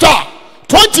 Matthew chapter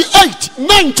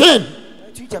 28:19.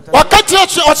 Wakati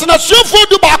asinasufu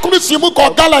du ba kumi simu ko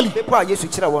Galilee. People are Yesu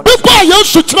kira wono.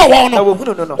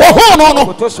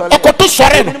 Okoto sore.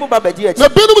 Na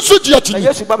binu su ji achi.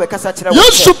 Yesu baba kasa kira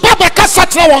wonse.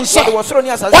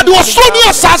 Wadi osoni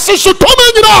asase su to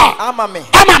menyina. Amame.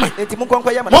 Enti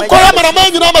munkonko ya mara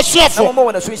menyina masuafo. Momo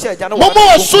wona sunse ja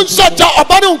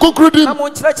obane nkonkrudim. Na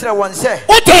mon kira wonse.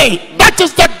 Okay, that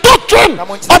is the doctrine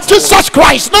of Jesus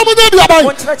Christ. Na mo dey abai.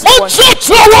 Mon kira won.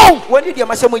 Woni dia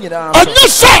masemu nyina.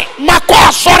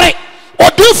 Makwa sorry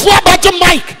or do for budget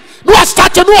Mike. No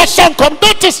start no song come.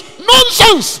 That is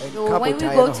Nonsense. So when we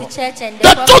go to church and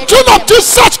The doctrine of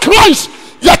Jesus Christ,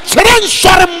 your children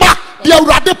sharma, the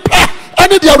already pay,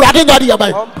 and the already not.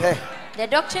 The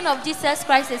doctrine of Jesus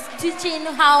Christ is teaching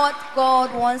how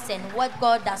God wants and what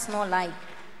God does not like.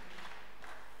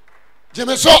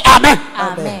 Jimmy, so amen.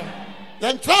 Amen.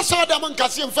 Then trust all them and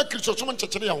Cassie and Fakir, so someone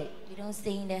church. We don't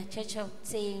stay in the church of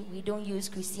say we don't use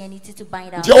Christianity to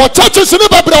bind our. Your churches in the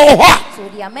Bible. So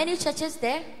there are many churches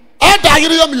there. And I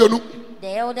hear you.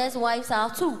 The elders' wives are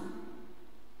too.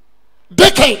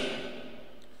 Deacon.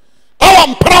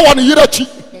 Our power in Yirachi.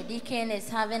 The deacon is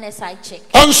having a side check.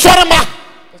 And Sorama.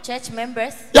 The church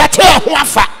members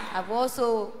have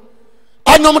also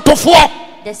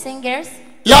the singers.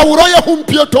 Yawuraya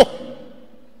Humpieto.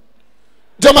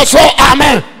 Jamaso,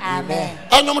 amen. Amen.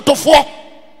 And number 4.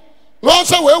 No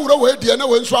say we would away dear, no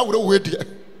one saw would away dear.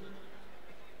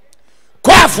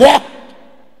 Quaff.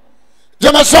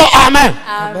 Jamaso, amen.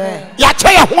 Amen.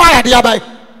 Yataya, why dear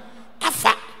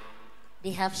Afa.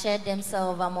 They have shared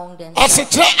themselves among them. As a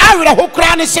tray, I will who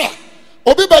cran say.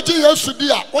 What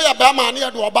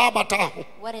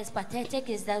is pathetic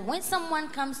is that when someone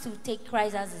comes to take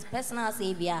Christ as his personal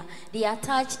savior, they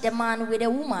attach the man with a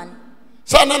woman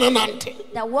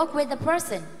that work with the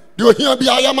person.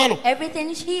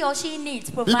 Everything he or she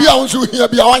needs, provide.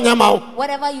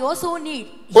 Whatever you also need.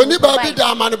 If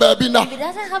he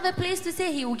doesn't have a place to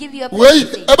stay, he will give you a place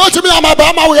to stay.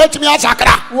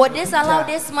 Would this allow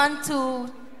this man to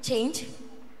change?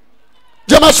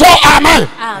 Amen.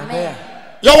 Amen.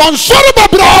 You want sorry,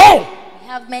 bro? We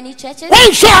have many churches.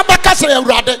 If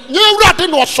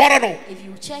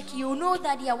you check, you know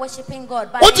that they are worshiping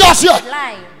God. What do you say?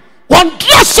 One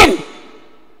dressing.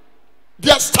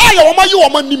 Their style,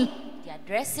 their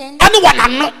dressing.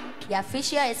 Anyone, their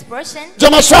facial expression.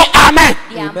 Amen.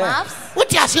 Their mouths. What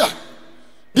do you say?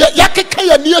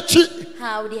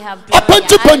 How they have done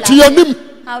their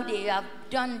eyelash, how they have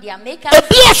done their makeup.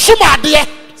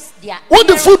 What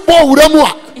the football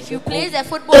if you play the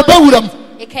football,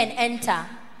 it can enter.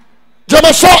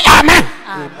 Amen.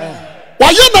 Amen.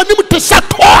 Why you not to say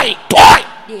toy?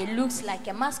 They looks like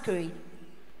a masquerade.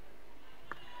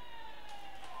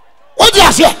 What do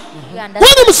you say? When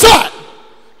you say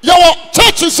your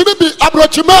church is to be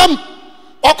abrochimam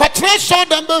or quatre saw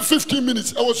them 15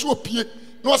 minutes. I was so pie.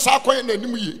 No sakwa in the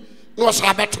no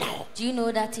sabet now. Do you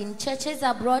know that in churches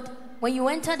abroad, when you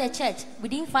enter the church,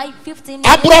 within 15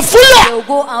 minutes, they will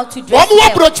go out to dress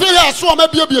well. So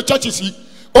maybe be a church is he.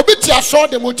 Obitia saw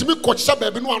them ultimate coach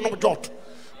baby no one jot.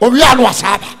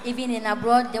 Even in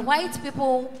abroad, the white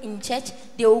people in church,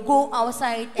 they will go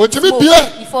outside and smoke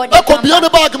before they come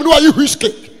back.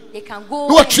 They can go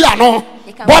drink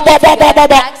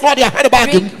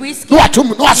whiskey before they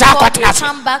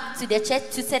come back to the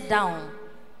church to sit down.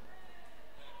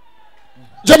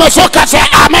 Jamasoka say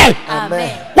amen.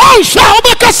 Amen. Why shall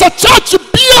make us a church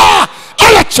be a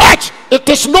church? It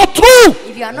is not true.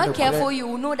 If you are not careful, you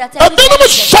will know that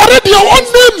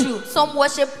true. Some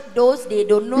worship those they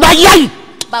don't know.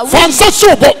 But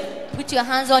put your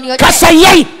hands on your chest. Say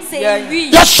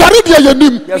we worship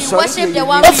the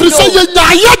one we know.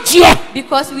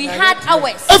 Because we had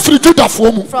ours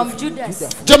from Judas.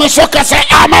 Jamasoka say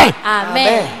amen.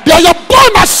 Amen.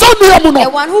 The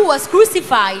one who was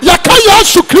crucified.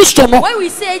 When we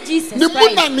say Jesus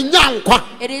Christ,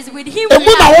 it is with him we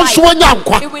have life.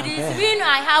 It is him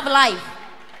I have life.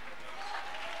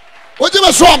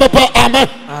 Amen.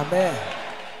 Amen.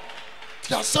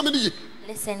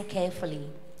 Listen carefully.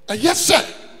 Yes, sir.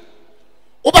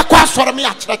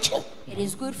 It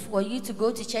is good for you to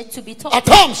go to church to be taught. At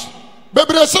times,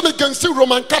 baby, some against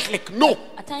Roman Catholic. No.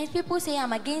 At times, people say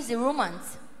I'm against the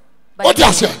Romans. But what do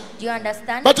you say? Do you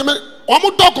understand? But I'm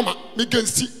dogma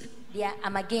against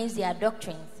I'm against their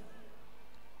doctrines.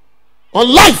 On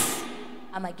life.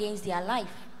 I'm against their life.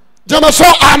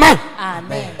 Amen.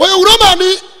 Amen. Well,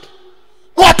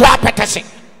 what to appetite?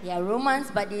 They are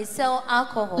Romans, but they sell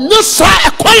alcohol.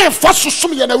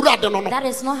 That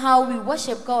is not how we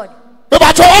worship God. Do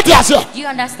you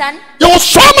understand? There were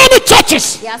so many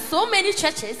churches. There are so many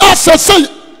churches that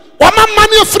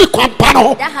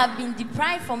have been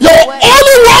deprived from the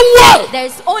only one way. There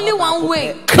is only one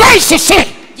way. Christ said,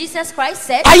 Jesus Christ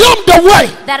said, I am the way,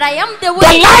 that I am the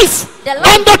way, the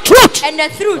life, and the truth. And the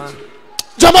truth.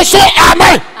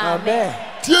 Amen. Amen.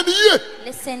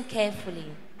 Listen carefully.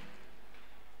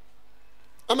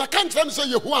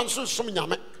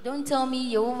 Don't tell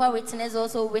me Jehovah's Witness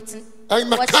also worship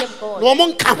God.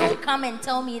 Don't come and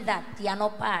tell me that they are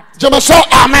not part.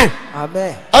 Amen.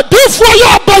 Amen.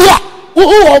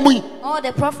 All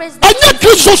the prophets,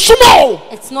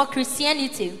 it's not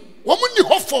Christianity. Woman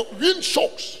ni for win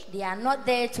shows. They are not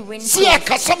there to win See souls,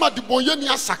 kasama di boyeni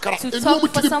asakara. to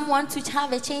talk for someone to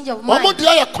have a change of Woman mind.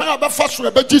 dia ya kwan abefa so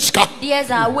ebejiska.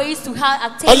 There are ways to have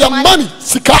Aya obtain money money.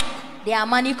 sika. They are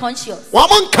money conscious.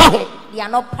 Woman ka ho. They are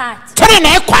not part. Tena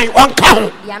na kwan won ka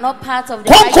ho. They are not part of the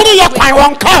Konkoro ya righteous kwan way.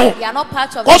 won ka ho. They are not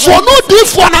part of Cause the one no righteous way. di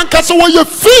for na nkase wo ye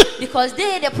fi. Because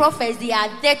they, the prophets, they are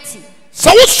dirty. So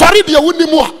wo sorry de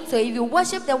wonimu a. So if you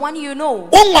worship the one you know,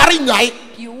 Wo nware nyai.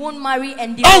 you won't marry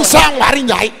and divorce. Ansa nware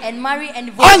nyai. And marry and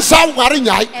divorce. Ansa nware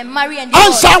nyai. And marry and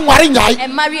divorce. Ansa nware nyai.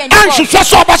 And marry and divorce. Anhwehwe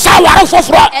so obasa ware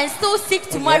foforo. And still seek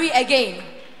to marry again.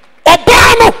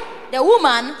 Oba no The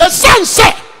woman,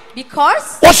 esanse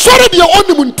because wo sorry de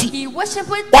onimu nti. he worshipped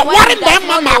the Wa one ware he does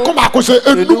ma not know, mako se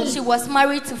enu. she was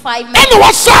married to 5 men. Ene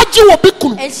wasaji wo bi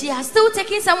kunu. And she has still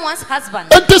taken someone's husband.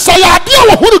 Enti say ade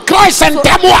wo huru Christ So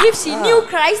entamo a. if she knew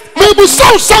Christ, Me bu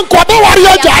saw sanko be ware they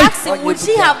are ajai. asking, would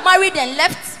she have married and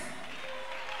left?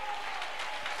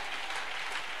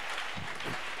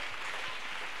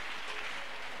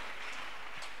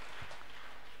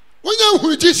 Wonya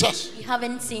hu Jesus. You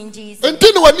haven't seen Jesus.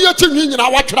 Enti ne wani achi nwi nyina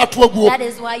wa twera to aguo. That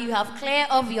is why you have clear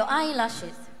off your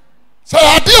eyelashes. Say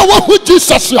ade wo hu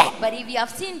Jesus ya. But if you have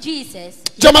seen Jesus,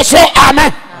 Jema so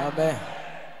amen. Amen.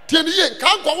 Tie ne ye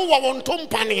nka gwo wo won to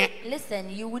mpane.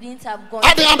 listen, you wouldn't have gone.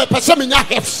 Ade am pese me nya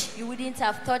hips. You wouldn't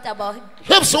have thought about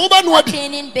Hips wo ba no adi.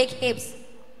 attaining big hips.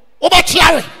 Wo ba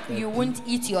chiawe. You wouldn't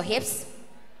eat your hips.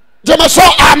 Jema so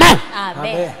amen.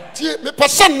 Amen. Tie me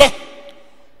pese ne.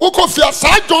 Wo ko fia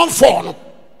sa John 4 no.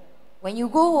 When you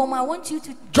go home, I want you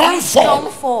to John read 4.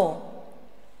 John 4.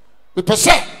 Me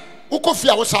pese wo ko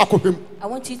fia wo sa akohwem. I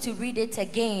want you to read it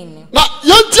again. Na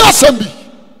yenti asem bi.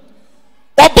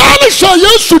 Oba ne hwe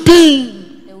Yesu din.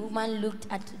 The woman looked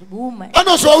at the woman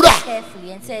Ano so wura.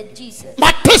 carefully and said, Jesus,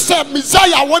 Matese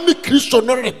Messiah woni Kristo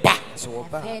no reba.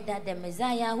 I've heard that the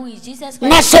Messiah, who is Jesus Na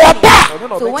Christ, so is oba.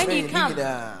 coming. So when he comes,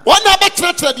 Wona ba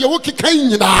kyerɛkyerɛ de wo kikan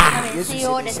nyinaa. come and say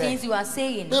all the things you are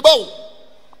saying. Me ba wo.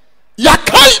 Ya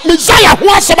kai Messiah ho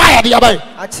asɛm ayɛ de abai.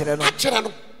 Akyere no. Akyerɛ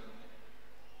no.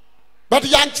 But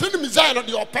ya nkyerɛ no Messiah no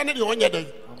de ɔpɛ ne de ɔnyɛ dɛ.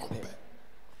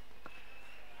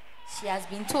 She has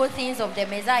been told things of the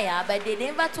Messiah, but they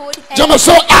never told her Jama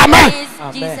so amen.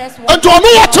 things Jesus Nti wanted. ɔno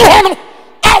yɛ te hɔ no.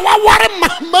 A waware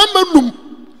mama num.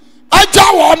 Agya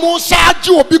wɔ mo sa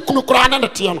agye obi kunu koraa na ne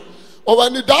teɛ no.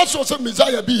 Ɔwɔ ni da so sɛ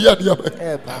Messiah bi yɛ de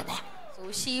abai.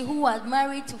 So she who was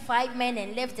married to 5 men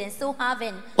and left and still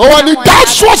having Ɔwɔ ni someone da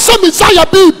else- so sɛ Messiah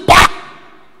bi ba.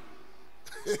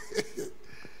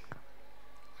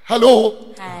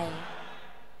 Hello. Hi.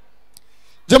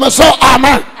 Jama so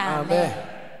amen. Amen.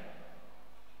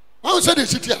 How said the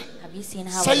city? Have you seen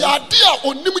how? Say it is? idea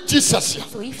onim Jesus ya.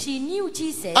 So if she knew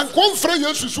Jesus, And confront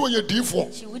Jesus so ye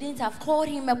difo. she wouldn't have called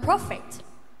him a prophet.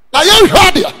 Na ye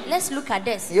hwa dia. Let's look at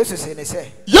this. Yesu se ne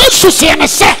se. Jesus se ne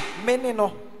se. Me ne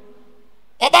no.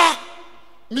 Oba.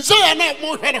 Messiah na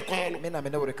mo hwe ne kwan no. Me na me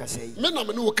ne wo rekasa yi. Me na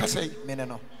me ne wo kasa yi. Me ne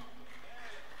no.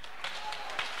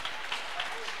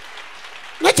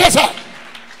 Na chesa.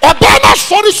 Oba na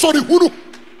sorry hunu.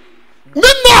 Me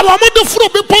na wa mo de furo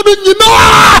be po no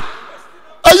nyina.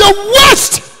 Aye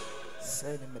west. Se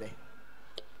ne mre.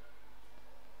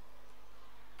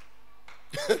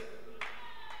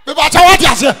 Me ba cha what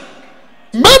ase.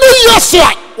 Many years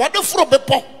ya. Wa de furo be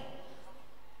po.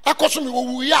 Akoso me wo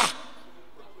wu ya.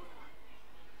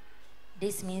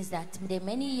 This means that the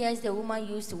many years the woman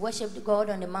used to worship the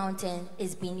God on the mountain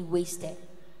is being wasted.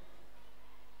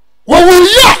 Wo wu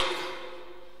ya.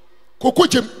 Koko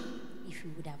jem. If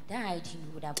you would have died, you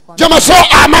would have gone. Jama so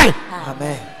amen.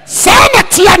 Amen. Sana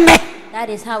tiane. That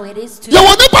is how it is You today.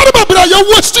 want to buy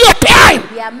you waste your time.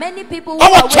 There are many people who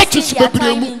Our are wasting churches their be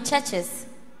time bremu. in churches.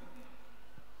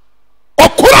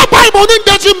 Okura Bible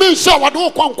doesn't mean say what do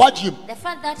kwankwa jim. The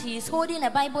fact that he is holding a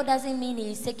Bible doesn't mean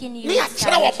he is taking you Ni in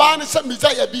akira wa direction. ba ni say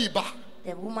Messiah bi ba.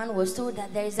 The woman was told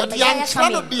that there is a But ya Messiah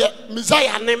nkira no coming, de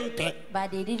Messiah nempe.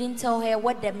 but they didn't tell her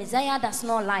what the Messiah does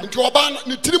not like. Nti oba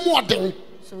ni tiri mu oden.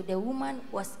 So the woman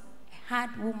was a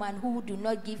hard woman who do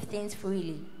not give things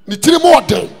freely. Ni tiri mu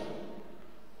oden.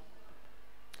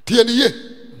 Tie ni ye.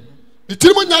 Ni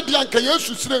tiri mu nya de anka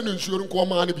Yesu sire ni nsuo nko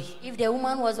ma na bi. If the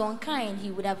woman was unkind,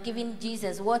 he would have given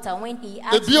Jesus water when he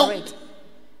asked Ebio. for it.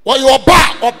 Wa yo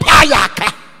ba opa ya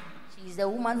aka. She is the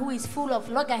woman who is full of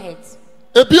loggerheads.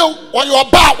 Ebio wa yo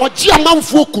ba oji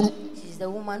amanfo kunu. She is the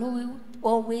woman who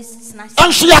always snatches.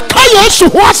 Anso ya ka Yesu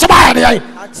ho asaba ya de.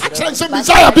 Akira say But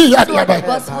Messiah bi ya to de the ba.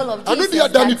 gospel of Anu Jesus dia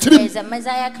da ni that tirim. there is a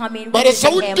Messiah coming. But which is so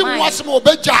in we her dim mind. was mo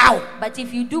be jaw. But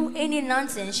if you do any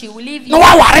nonsense, she will leave you. No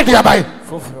wa ware dia bai.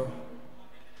 Foforo.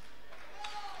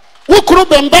 Wukuru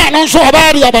bemba no so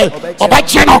obari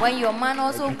obache no. When your man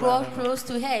also grows close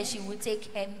to her, she will take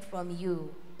him from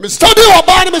you. Me study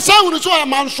obani me say wonu so a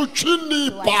man so twini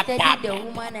So I studied the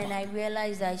woman and I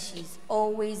realized that she's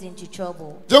always into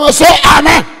trouble. Jema say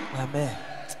amen. Amen.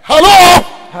 Hello.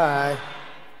 Hi.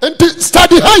 And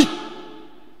study hey.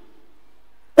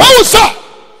 What was that?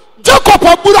 Jacob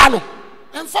abura no.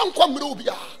 Emfa nkwa mre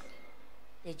obia.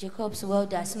 The Jacob's well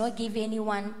does not give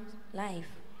anyone life.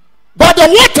 But the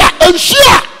water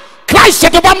ensure Christ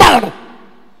said the man.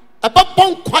 But the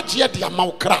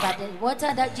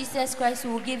water that Jesus Christ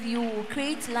will give you will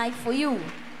create life for you.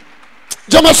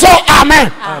 Say amen.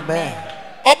 Amen.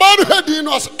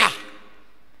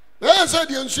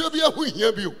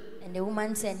 And the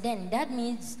woman said, then that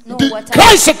means no water.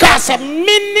 Christ has a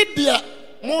minute there.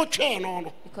 More chain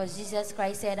on. Because Jesus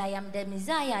Christ said, I am the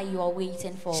Messiah you are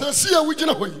waiting for.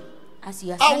 As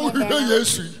you are standing there,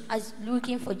 as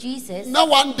looking for Jesus. Now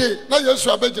one day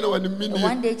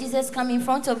Jesus come in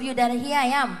front of you that here I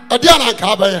am.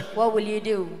 What will you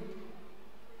do?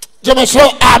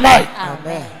 Say amen.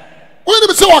 Amen. When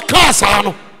you say what class I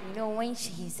know. You know when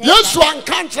he said yes, one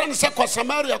can't say for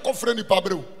Samaria go friend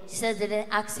Pablo. Jesus didn't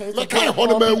ask her to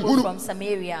call people from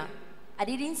Samaria. I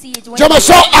didn't see it when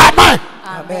say amen.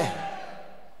 Amen.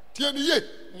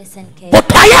 Listen carefully.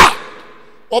 But I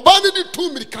Obani di 2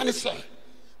 minutes can say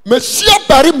Messiah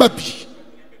bari mabi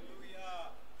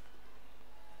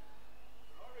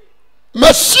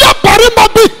Messiah bari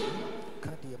mabi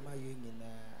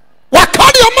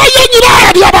wakadi amaye nyina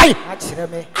ya dia bai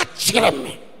achire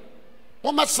me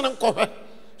mo masene nkohwe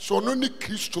so no ni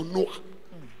Kristo no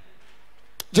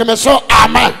jeme so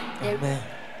amen Amen.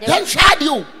 Yan shadi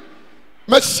o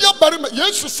Messiah bari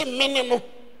Yesu se mene no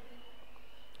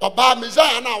oba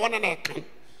Messiah na wona na kan.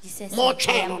 Jesus said, I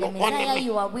am the Messiah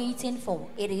you are waiting for.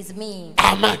 It is me.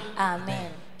 Amen.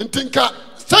 Amen.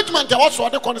 Statement was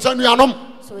what they concern you.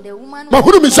 So the woman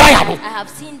Messiah. I have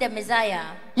seen the Messiah.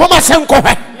 Let's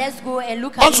go and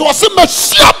look at him. But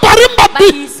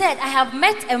he said, I have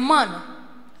met a man.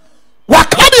 He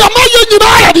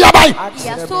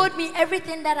has told me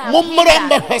everything that I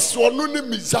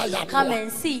have. Come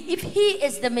and see if he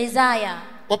is the Messiah.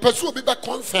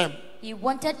 He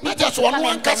wanted people to come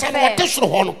and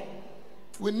confirm.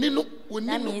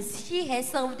 That means she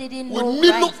herself didn't know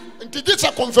Christ.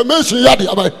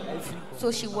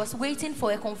 So she was waiting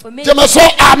for a confirmation.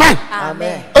 Amen.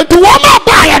 Amen.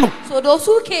 So those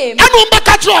who came and told her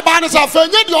that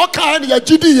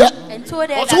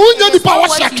it is not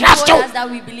what you told us that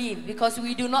we believe, because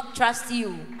we do not trust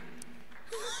you.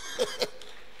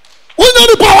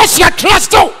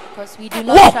 Because we do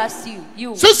not trust you.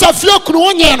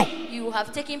 You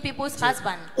have taken people's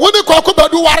husband. You were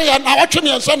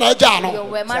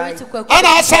married to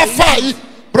Kwaku.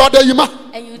 Brother Yima.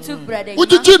 And you took brother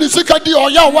Would you and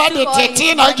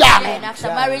after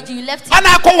marriage you left him. And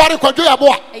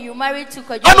you married to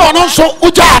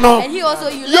Kwaku. And he also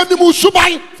you left him.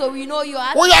 So we know you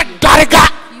are. You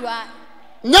are.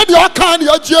 It's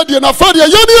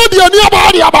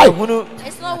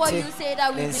not what you say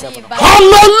that we believe. But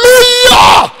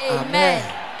hallelujah. Amen.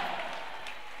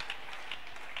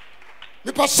 I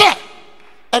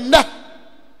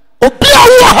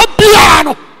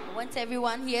want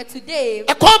everyone here today.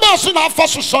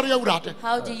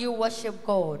 How do you worship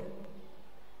God?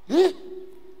 The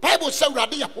Bible says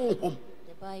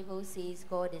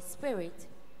God is spirit.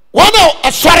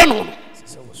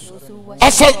 Those who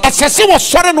worship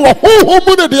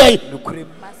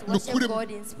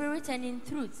God in spirit and in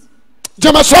truth.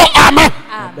 Amen.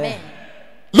 Amen.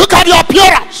 Look at your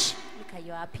appearance. Look at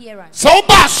your appearance. So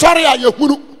sorry,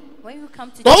 when you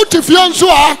come to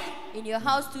the in your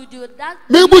house to do that,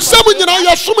 we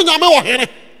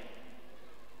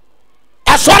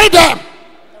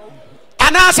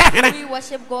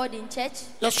worship God in church.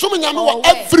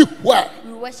 Everywhere.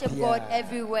 We worship God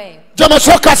everywhere.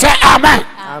 Amen.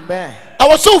 Amen. I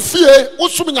was so fear.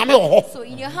 So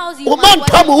in your house, you worship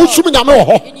God.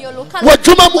 In your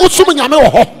locality,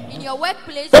 in your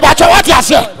workplace, do you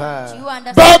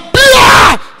understand?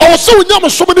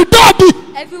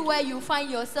 Everywhere you find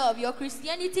yourself, your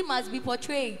Christianity must be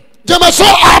portrayed.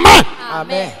 Amen.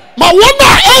 Amen.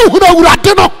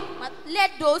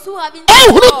 Let those who have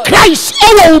Christ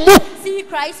see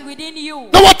Christ within you,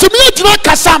 so that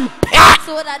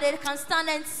they can stand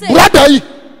and say,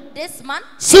 this man,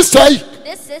 sister,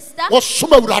 this sister is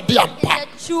a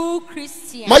true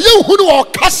Christian. Let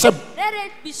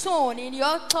it be shown in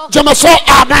your talk.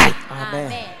 Amen.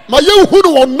 Amen. Let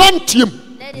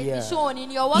it be shown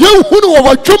in your work.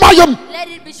 Let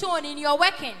it be shown in your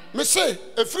working. I say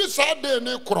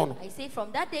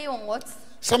from that day onwards,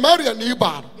 Samaria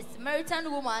this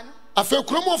Samaritan woman. Afe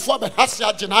kromofo be hase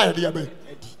agena ayede be.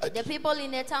 The people in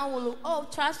the town will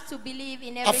trust to believe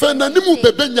in Afe everything. nanimu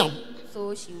bebenyam.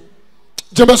 So she will.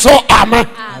 Jemeso amen.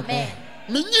 Amen.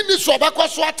 Minyini so obekwa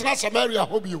so atena Samaria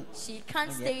hobio. She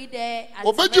can't stay there at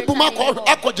Obeji buma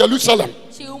akọ Jerusalem.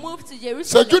 She will move to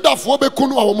Jerusalem. Se Judafo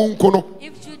bekunu a wo nko no.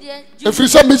 If Judean Efiri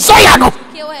se Messiah no.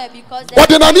 kill her because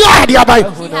Wode na ne ade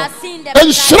abai. she has seen the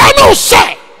Enhyira no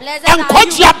se.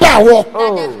 Enkwagye ba wo.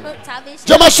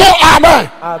 Jemeso amen.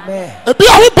 Amen. Ebi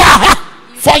a wo ba ha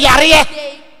for yare.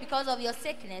 Because of your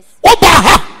sickness. Wo ba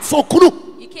ha for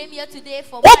kunu. You came here today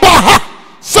for Wo ba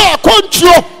ha se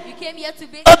kontuo. You came here to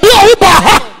be. Ebi a wo ba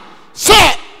ha se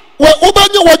wo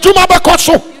benye wajuma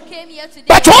bekoso. You came here today.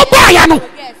 But wo ba ya no.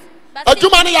 But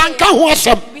Adwuma ne yanka ho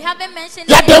asem. we haven't mentioned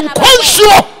Ya de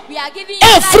nkwansuo. We are giving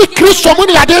Every Christian mu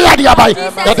ne ya de abai.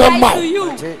 Ya de ma.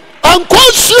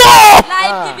 Nkwansuo.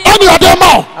 Ani ya de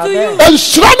ma.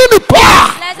 Enhyira ne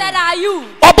nipa. Blessed are you.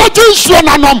 Oboji nsuo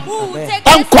nanom. Who will take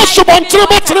this Nkwansuo life bontere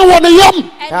betere wo ne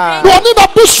yam. and Na oni na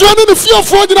busua ne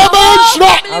fiafo nyina ba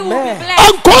nhyira. family will be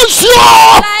blessed.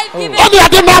 Nkwansuo. Life given. Ani ya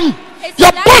de nam.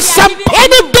 Ya bosam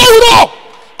pani dawro.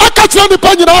 Aka tira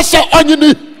nipa nyina se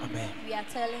onyini. We are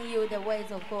telling you the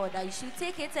words of God that you should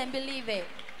take it and believe it.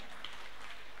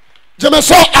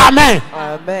 Jemeso amen.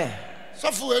 Amen.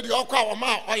 Sofu e di okwa wo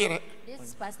ma oyere.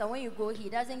 This pastor, when you go, he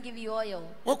doesn't give you oil.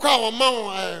 Okwa wo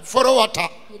ma follow water.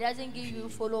 He doesn't give you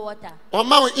follow water. Wo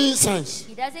ma incense.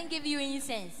 He doesn't give you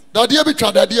incense. Dadie bi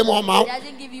twa dadie mo ma. He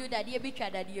doesn't give you that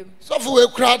dadiem. Sofu e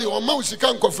kura de wo ma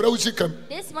usika nkofra usikam.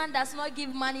 This man does not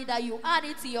give money that you add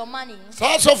it to your money.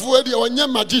 Sa sofu e di onye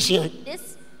magician.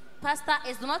 This pastor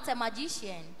is not a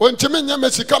magician. Wontimi nya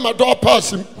mesika ma do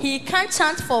pass him. He can't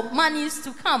chant for monies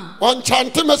to come. Won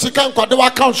chante mesika nkode wa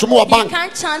account mo He bank.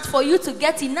 can't chant for you to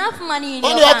get enough money in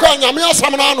your Oni okwa bank. nyame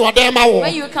asam na no de ma wo.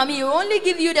 When you come, he will only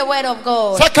give you the word of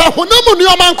God. Saka honam ni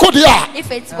o man kode a. If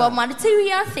it's for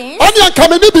material things, Oni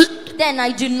ankame ni bi. then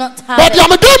I do not have But it. ya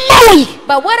me de ma wo.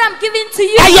 But what I'm giving to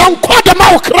you, Ayan kwade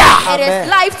ma wo kra. it is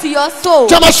life to your soul.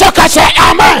 Jemeso ka say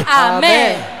amen.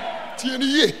 Amen. Tieni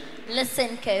ye.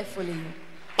 Listen carefully.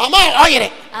 Mama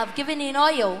oyere. I've given you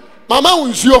oil. Mama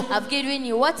nsuo. I've given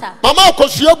you water. Mama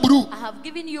kosua buru. I have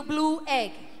given you blue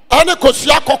egg, Ane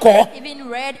kosua kokko. even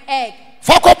red egg.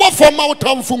 Fakobo for ma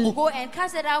utamfungu. Go and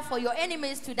cast it out for your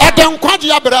enemies to die. Eden kwaje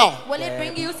abra. Will it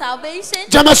bring you salvation?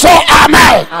 Jemeso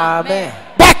amen. Amen.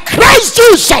 But Christ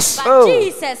Jesus. But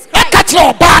Jesus Christ Akatre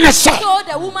oba ne se. told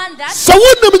the woman that Se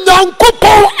wonim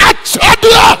nyankopon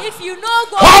achade. if you know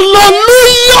God,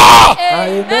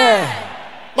 Hallelujah. Amen.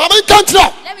 Mama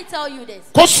nkantre. Let me tell you this.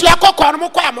 Kosua kokko no mo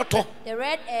kwa amoto. The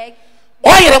red egg,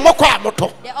 Oyere mo kwa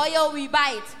amoto. the oil we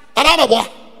buy it. Ana mebo.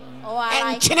 Or I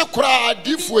like Enchene kura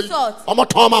difo yi. salt.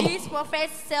 Omoto mama. These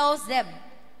prophets sells them.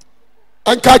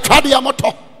 Enka twade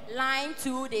amoto. Line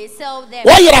 2, they sell them.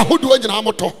 Oyere ahodo nyina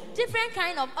amoto. Different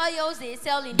kind of oils they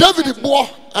sell in the David churches. bo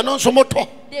eno nso moto.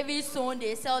 David's son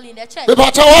they sell in the church. Me ba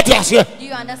cha what ase. Do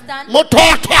you understand? Moto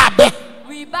abe.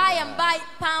 We buy and buy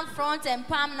palm front and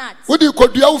palm nuts Wodi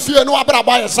kodua ufie no abra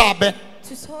ba yesa abe.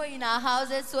 to sow in our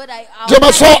houses so that our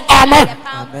Jema so, parents buy amen. the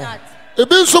palm nuts.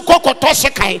 Ebi nso kokoto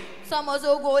sekai. Some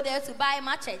also go there to buy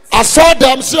machetes. I saw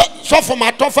them say so for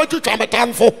my tofa twitwa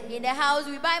metamfo. In the house,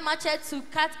 we buy machetes to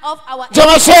cut off our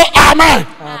Jema so amen.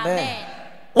 Amen.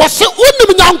 Wase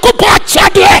unim nyankopon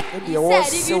achade. He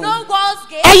said, if you know God's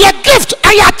gift, Aya gift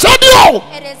aya achade o.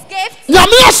 it is gift.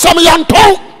 Nyame asam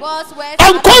yanton. God's word.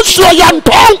 Enkonsuo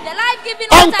yanton. The life-giving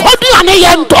Enkoduane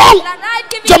yanton. The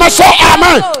life-giving Jema so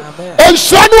amen.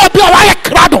 Ensuo no obi a wa ye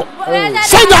krado.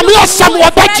 Se nyame asam wo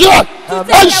bagye.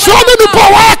 Ensuo no ni po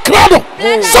wa ye krado.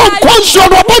 Se enkonsuo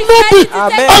no bo no bi.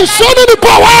 Ensuo no ni po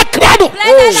wa ye krado.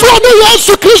 So no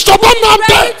Yesu Kristo bo ready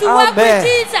namde. to work with Amen.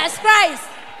 Jesus Christ.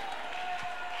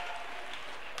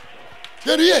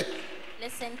 Yeriye.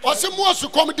 Listen Wase carefully. mu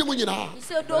asukom di mu nyina. He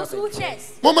said, those who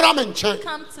chase, Momra me nchen.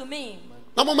 come to me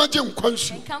Na momagye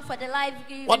nkwansu. and come for the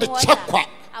life-giving What the water. chakwa.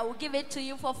 I will give it to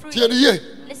you for free.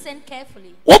 Yeriye. Listen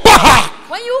carefully. Oba ha.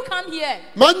 When you come here,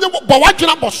 Manye bo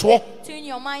wadwena boso. tune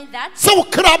your mind that Se wo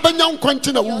kra benya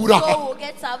nkwanti na your wura soul ha. will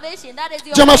get salvation. That is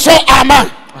your Jema so amen.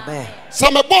 Amen.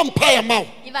 Se me bom pa ya ma.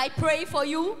 If I pray for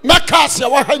you, Na cars ya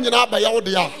wa ha nyina ba ya wo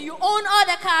de a. you own all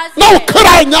the cars Na wo here,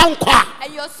 kra nya nkwa.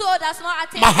 and your soul does not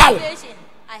attain Mahal. salvation.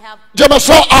 I have Jema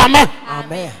so amen.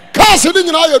 Amen. Cars ni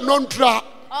nyina ye nontra.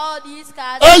 all these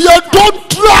cars. E ye metals.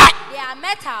 dontra. They are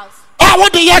metals. A wo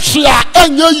de ye hia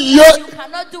enya ye. You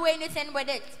cannot do anything with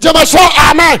it. Jema so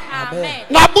amen. Amen.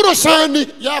 Na burusan ni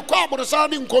ya kwa burusan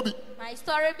ni nkobi. My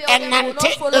story building will not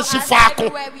Enante follow us esifaako.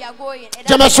 everywhere we are going. It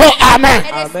Jema is so amen.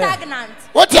 stagnant.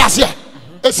 What you say?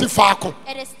 Esi faako.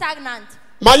 It is stagnant.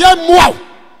 Ma ye mua.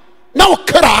 Now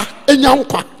kra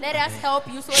enyankwa. Let us help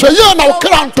you so So you now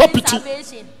kra on top it.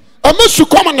 Emesu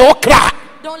come na okra.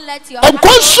 Don't let your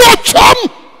Nkwa Nsuo chom.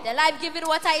 the life-giving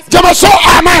water is Jama so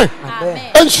amen.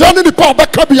 Amen. Enshani ni pa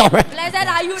obeka bia hwe. Blessed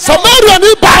are you now. Samaria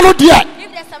ni ba no de. If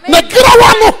the Na Samaritan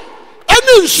grawa no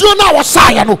eni nsuo na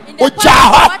wosaye no in the pot oja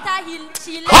of ho. water,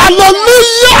 she left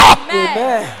Hallelujah.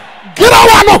 Amen.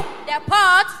 Grawa no The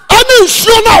pot eni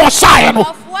nsuo na wosaye no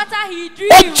of water he drew,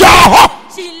 oja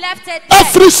ho. she left it there.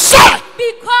 Every say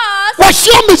Because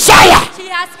wahye Messiah. she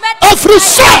has met Every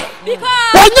Messiah. say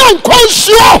Because wanya Nkwa Nsuo.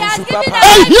 she has given her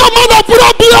Ehia life. mana bro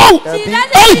bio. She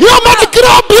doesn't Ehia give mana up.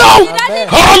 gra bio. Amen.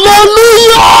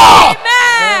 Hallelujah.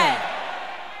 Amen.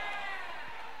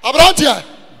 Abrantia.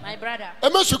 My brother,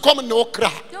 Emesu come na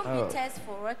okra. don't be tested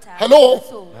for water. Hello?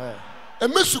 for your soul.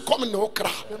 Emesu come na okra.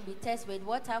 Don't be tested with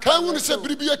water. Kan for hu your ni se soul.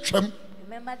 biribi atwam.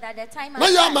 Remember that the time Na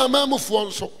ya has come mama mufuo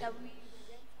nso. that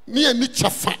Ni ani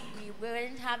chafa. we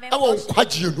weren't having Ewo portion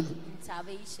nkwagye no mu. in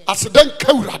salvation. Aseda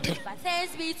nkawurade. But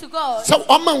thanks be to God Sɛ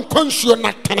ɔma Nkwa Nsuo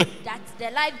na tene. that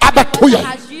the life Abato water yɛn.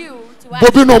 has you to us.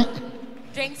 Bobinom.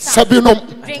 Drink some.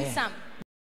 Sabinom. Drink some.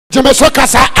 Jemeso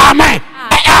kasa amen.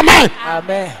 Amen.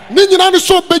 Amen. Ni nyina ne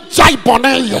so begyae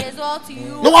bɔne It yɛ. is all to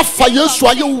you. Na wafa Yesu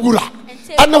ayɛ wura. And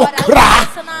take Ɛne God as okra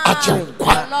personal, agye your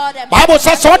nkwa. Lord and Bible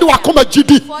sɛ sɛ wɔde wakoma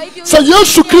gyidi. Sɛ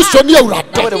Yesu Kristo ne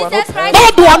awurade. that Jesus Christ Na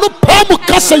ɔde wano paa mu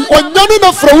ka sɛ ɔnya ne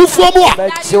na fra wufuo mu a.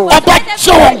 that you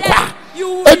Ɔbɛgye wo nkwa. you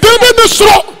will Ɛdin bi ne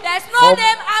soro. There's no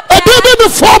name up Ɛdin there. bi ne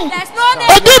fam. There's no name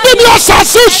Ɛdin bi ne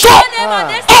asase so. There's no name on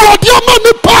this A wɔde ama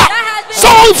nipa. Sɛ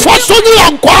ɔmfa so ne yɛ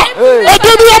nkwa.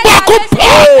 Ɛdin ne yɛ baako pɛ.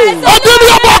 Ɛdin ne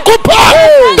yɛ baako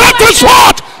pɛ. That is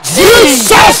what?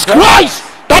 Jesus Christ.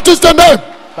 That is the name.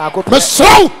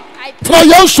 Mesrɛw tena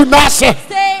Yesu n'ase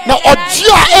na ɔgye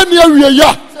a ɛne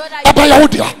awieyɛ ɛbɛyɛ wo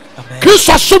dea.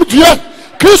 Kristo asomdue,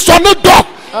 Kristo ne dɔ,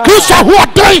 Kristo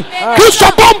ahoɔden, Kristo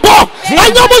bɔmbɔ,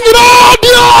 ɛnyɛ mo nyinaa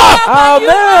dea.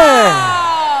 Amen.